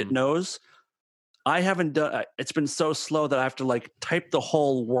it knows. I haven't done. It's been so slow that I have to like type the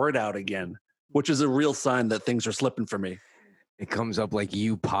whole word out again, which is a real sign that things are slipping for me. It comes up like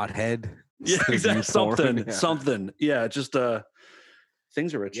you pothead. Yeah, exactly. Something. Yeah, just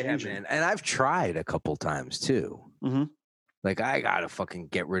things are changing. Yeah, man. And I've tried a couple times too. Mm-hmm. Like, I gotta fucking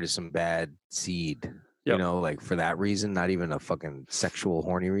get rid of some bad seed, you know, like for that reason, not even a fucking sexual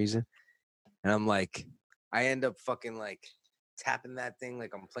horny reason. And I'm like, I end up fucking like tapping that thing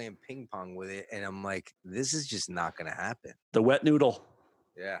like I'm playing ping pong with it. And I'm like, this is just not gonna happen. The wet noodle.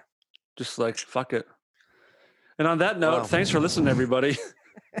 Yeah. Just like, fuck it. And on that note, thanks for listening, everybody.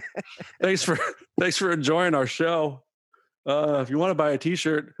 Thanks for enjoying our show. If you want to buy a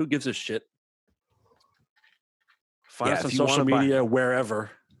t-shirt, who gives a shit? Find us on social media, wherever.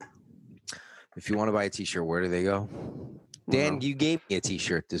 If you want to buy a t-shirt, where do they go? Dan, you gave me a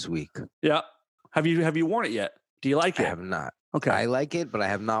t-shirt this week. Yeah. Have you worn it yet? Do you like it? I have not. Okay. I like it, but I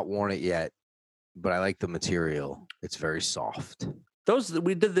have not worn it yet. But I like the material. It's very soft.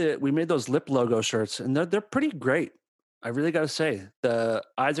 We made those lip logo shirts, and they're pretty great. I really got to say, the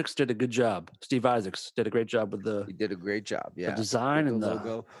Isaacs did a good job. Steve Isaacs did a great job with He did a great job. Yeah. The design and the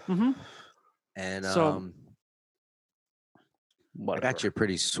logo. Mm-hmm. And whatever. I got you a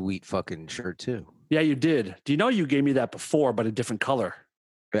pretty sweet fucking shirt too. Yeah, you did. Do you know you gave me that before, but a different color?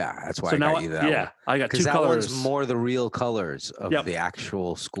 Yeah, that's why I got you that. Yeah, one. I got two colors. Because that one's more the real colors of the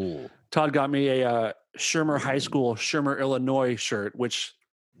actual school. Todd got me a Shermer High School, Shermer, Illinois shirt, which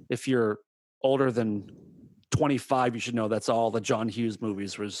if you're older than 25, you should know that's all the John Hughes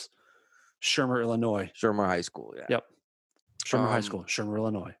movies was Shermer, Illinois. Shermer High School, yeah. Yep. Shermer High School, Shermer,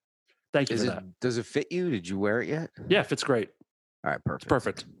 Illinois. Thank you for that. Does it fit you? Did you wear it yet? Yeah, it fits great. All right, perfect. It's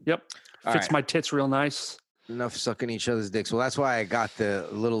perfect. Yep. Fits my tits real nice. Enough sucking each other's dicks. Well, that's why I got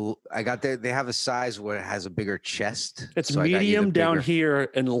they have a size where it has a bigger chest. It's medium down here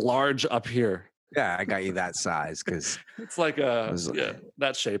and large up here. Yeah, I got you that size because it's like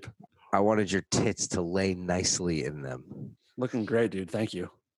that shape. I wanted your tits to lay nicely in them. Looking great, dude. Thank you.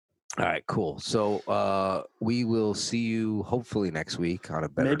 All right, cool. So we will see you hopefully next week on a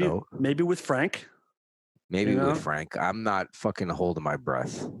better note. Maybe with Frank. Maybe with Frank. I'm not fucking holding my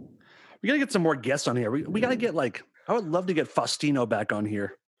breath. We got to get some more guests on here. We got to get I would love to get Faustino back on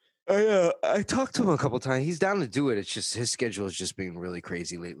here. I talked to him a couple of times. He's down to do it. It's just his schedule is just being really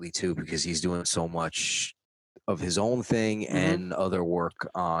crazy lately too because he's doing so much of his own thing and other work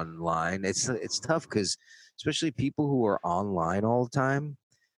online. It's tough because especially people who are online all the time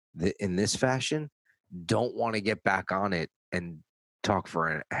in this fashion don't want to get back on it and talk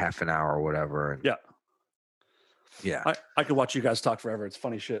for half an hour or whatever. And yeah, I could watch you guys talk forever. It's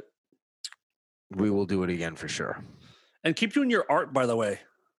funny shit. We will do it again for sure. And keep doing your art, by the way.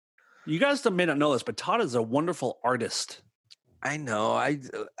 You guys may not know this, but Todd is a wonderful artist. I know.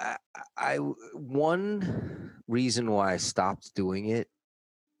 I one reason why I stopped doing it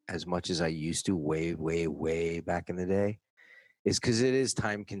as much as I used to way back in the day is because it is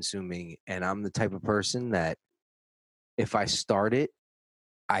time consuming, and I'm the type of person that if I start it,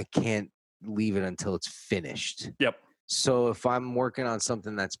 I can't leave it until it's finished. Yep. So if I'm working on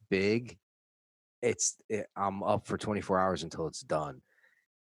something that's big, I'm up for 24 hours until it's done.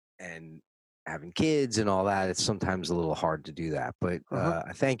 And having kids and all that, it's sometimes a little hard to do that. But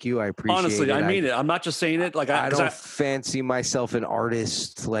I thank you. I appreciate it. Honestly, I mean it. I'm not just saying it. Like I don't fancy myself an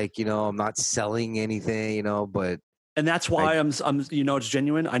artist. Like, I'm not selling anything, but. And that's why I'm, it's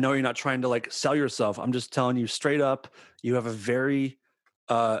genuine. I know you're not trying to like sell yourself. I'm just telling you straight up, you have a very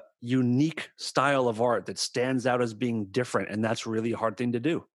unique style of art that stands out as being different. And that's really a hard thing to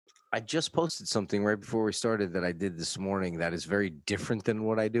do. I just posted something right before we started that I did this morning that is very different than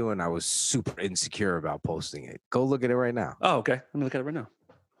what I do. And I was super insecure about posting it. Go look at it right now. Oh, okay. Let me look at it right now.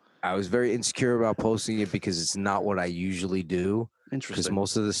 I was very insecure about posting it because it's not what I usually do. Interesting. Because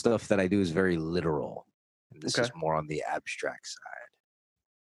most of the stuff that I do is very literal. And this is more on the abstract side.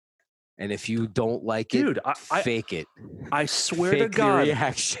 And if you don't like it, fake it. I swear to God. Fake your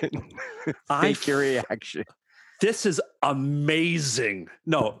reaction. Fake your reaction. This is amazing.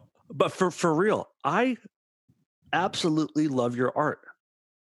 No, but for real, I absolutely love your art.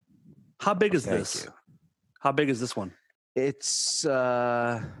 How big is this? How big is this one? It's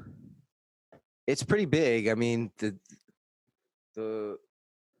pretty big. I mean, the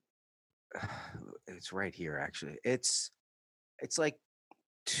it's right here actually. It's like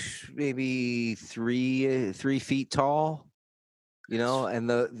maybe 3 feet tall. And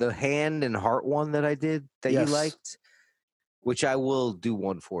the hand and heart one that I did that you liked, which I will do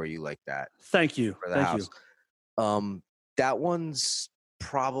one for you like that. Thank you. For the house. That one's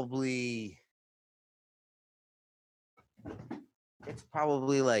probably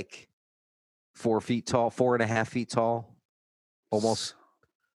like 4 feet tall, 4.5 feet tall, almost.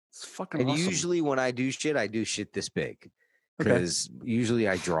 It's fucking awesome. Usually when I do shit this big because usually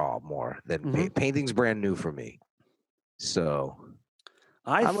I draw more than painting's brand new for me. So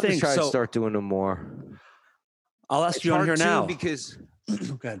I'm going to try to start doing them more. I'll ask you on here now because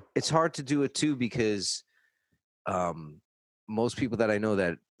it's hard to do it too because most people that I know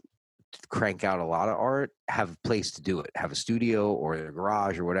that crank out a lot of art have a place to do it, have a studio or a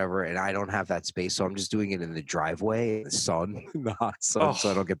garage or whatever, and I don't have that space, so I'm just doing it in the driveway, in the sun, in the hot sun,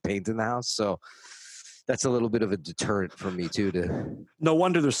 so I don't get paint in the house. So that's a little bit of a deterrent for me too. No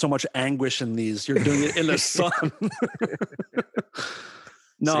wonder there's so much anguish in these. You're doing it in the sun.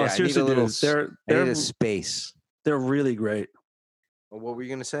 No, seriously, dude, they're a space. They're really great. Well, what were you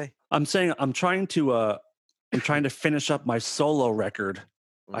gonna say? I'm saying I'm trying to finish up my solo record.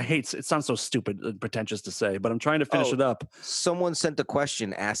 I hate it. Sounds so stupid and pretentious to say, but I'm trying to finish it up. Someone sent a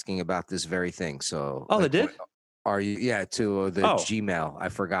question asking about this very thing. So, they did. Are you? Yeah, to the Gmail. I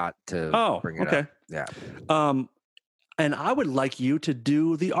forgot to bring it up. Yeah. And I would like you to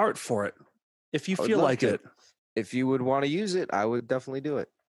do the art for it, if you feel like it. If you would want to use it, I would definitely do it.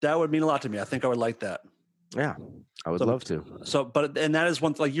 That would mean a lot to me. I think I would like that. Yeah, I would love to. So, and that is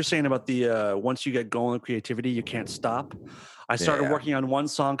one, like you're saying about the, once you get going with creativity, you can't stop. I started working on one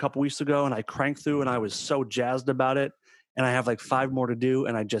song a couple weeks ago and I cranked through and I was so jazzed about it. And I have like 5 more to do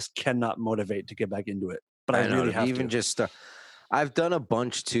and I just cannot motivate to get back into it. But I really have to. I've done a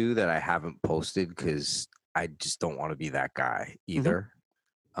bunch too that I haven't posted because I just don't want to be that guy either.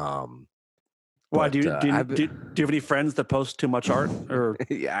 Why do you have any friends that post too much art? Or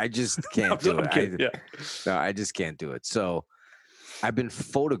yeah, I just can't do it. No, I just can't do it. So I've been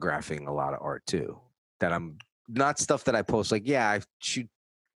photographing a lot of art too. That I'm not stuff that I post. Like, yeah, I shoot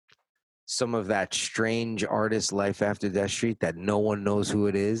some of that strange artist Life After Death Street that no one knows who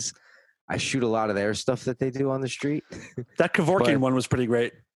it is. I shoot a lot of their stuff that they do on the street. That Kevorkian one was pretty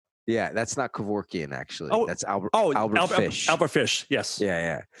great. Yeah, that's not Kevorkian actually. Oh, that's Albert Fish. Albert Fish, yes.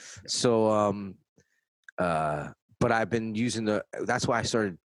 Yeah. So, but I've been using that's why I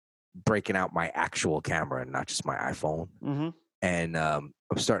started breaking out my actual camera and not just my iPhone. And I'm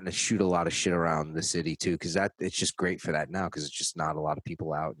starting to shoot a lot of shit around the city too, because it's just great for that now, because it's just not a lot of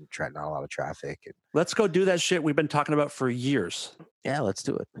people out and not a lot of traffic. And let's go do that shit we've been talking about for years. Yeah, let's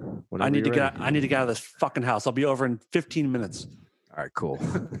do it. I need to get out of this fucking house. I'll be over in 15 minutes. All right, cool.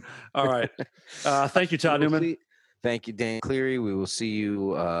 All right. Thank you, Todd Newman. Thank you, Dan Cleary. We will see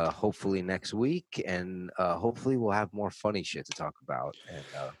you hopefully next week, and hopefully we'll have more funny shit to talk about.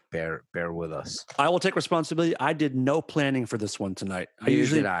 And bear with us. I will take responsibility. I did no planning for this one tonight. I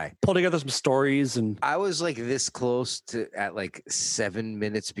usually pull together some stories, and I was like this close to at like 7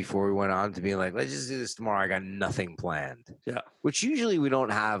 minutes before we went on to being like, let's just do this tomorrow. I got nothing planned. Yeah, which usually we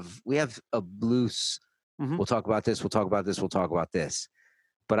don't have. We have a loose. Mm-hmm. We'll talk about this. We'll talk about this. We'll talk about this.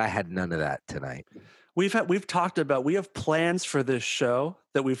 But I had none of that tonight. We have plans for this show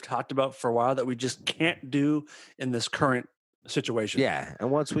that we've talked about for a while that we just can't do in this current situation. Yeah,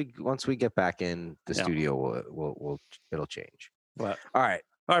 and once we get back in the studio, it'll change. What? All right,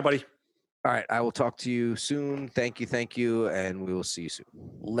 buddy. All right, I will talk to you soon. Thank you, and we will see you soon.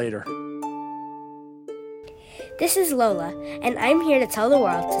 Later. This is Lola, and I'm here to tell the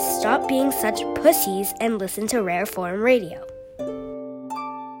world to stop being such pussies and listen to Rare Form Radio.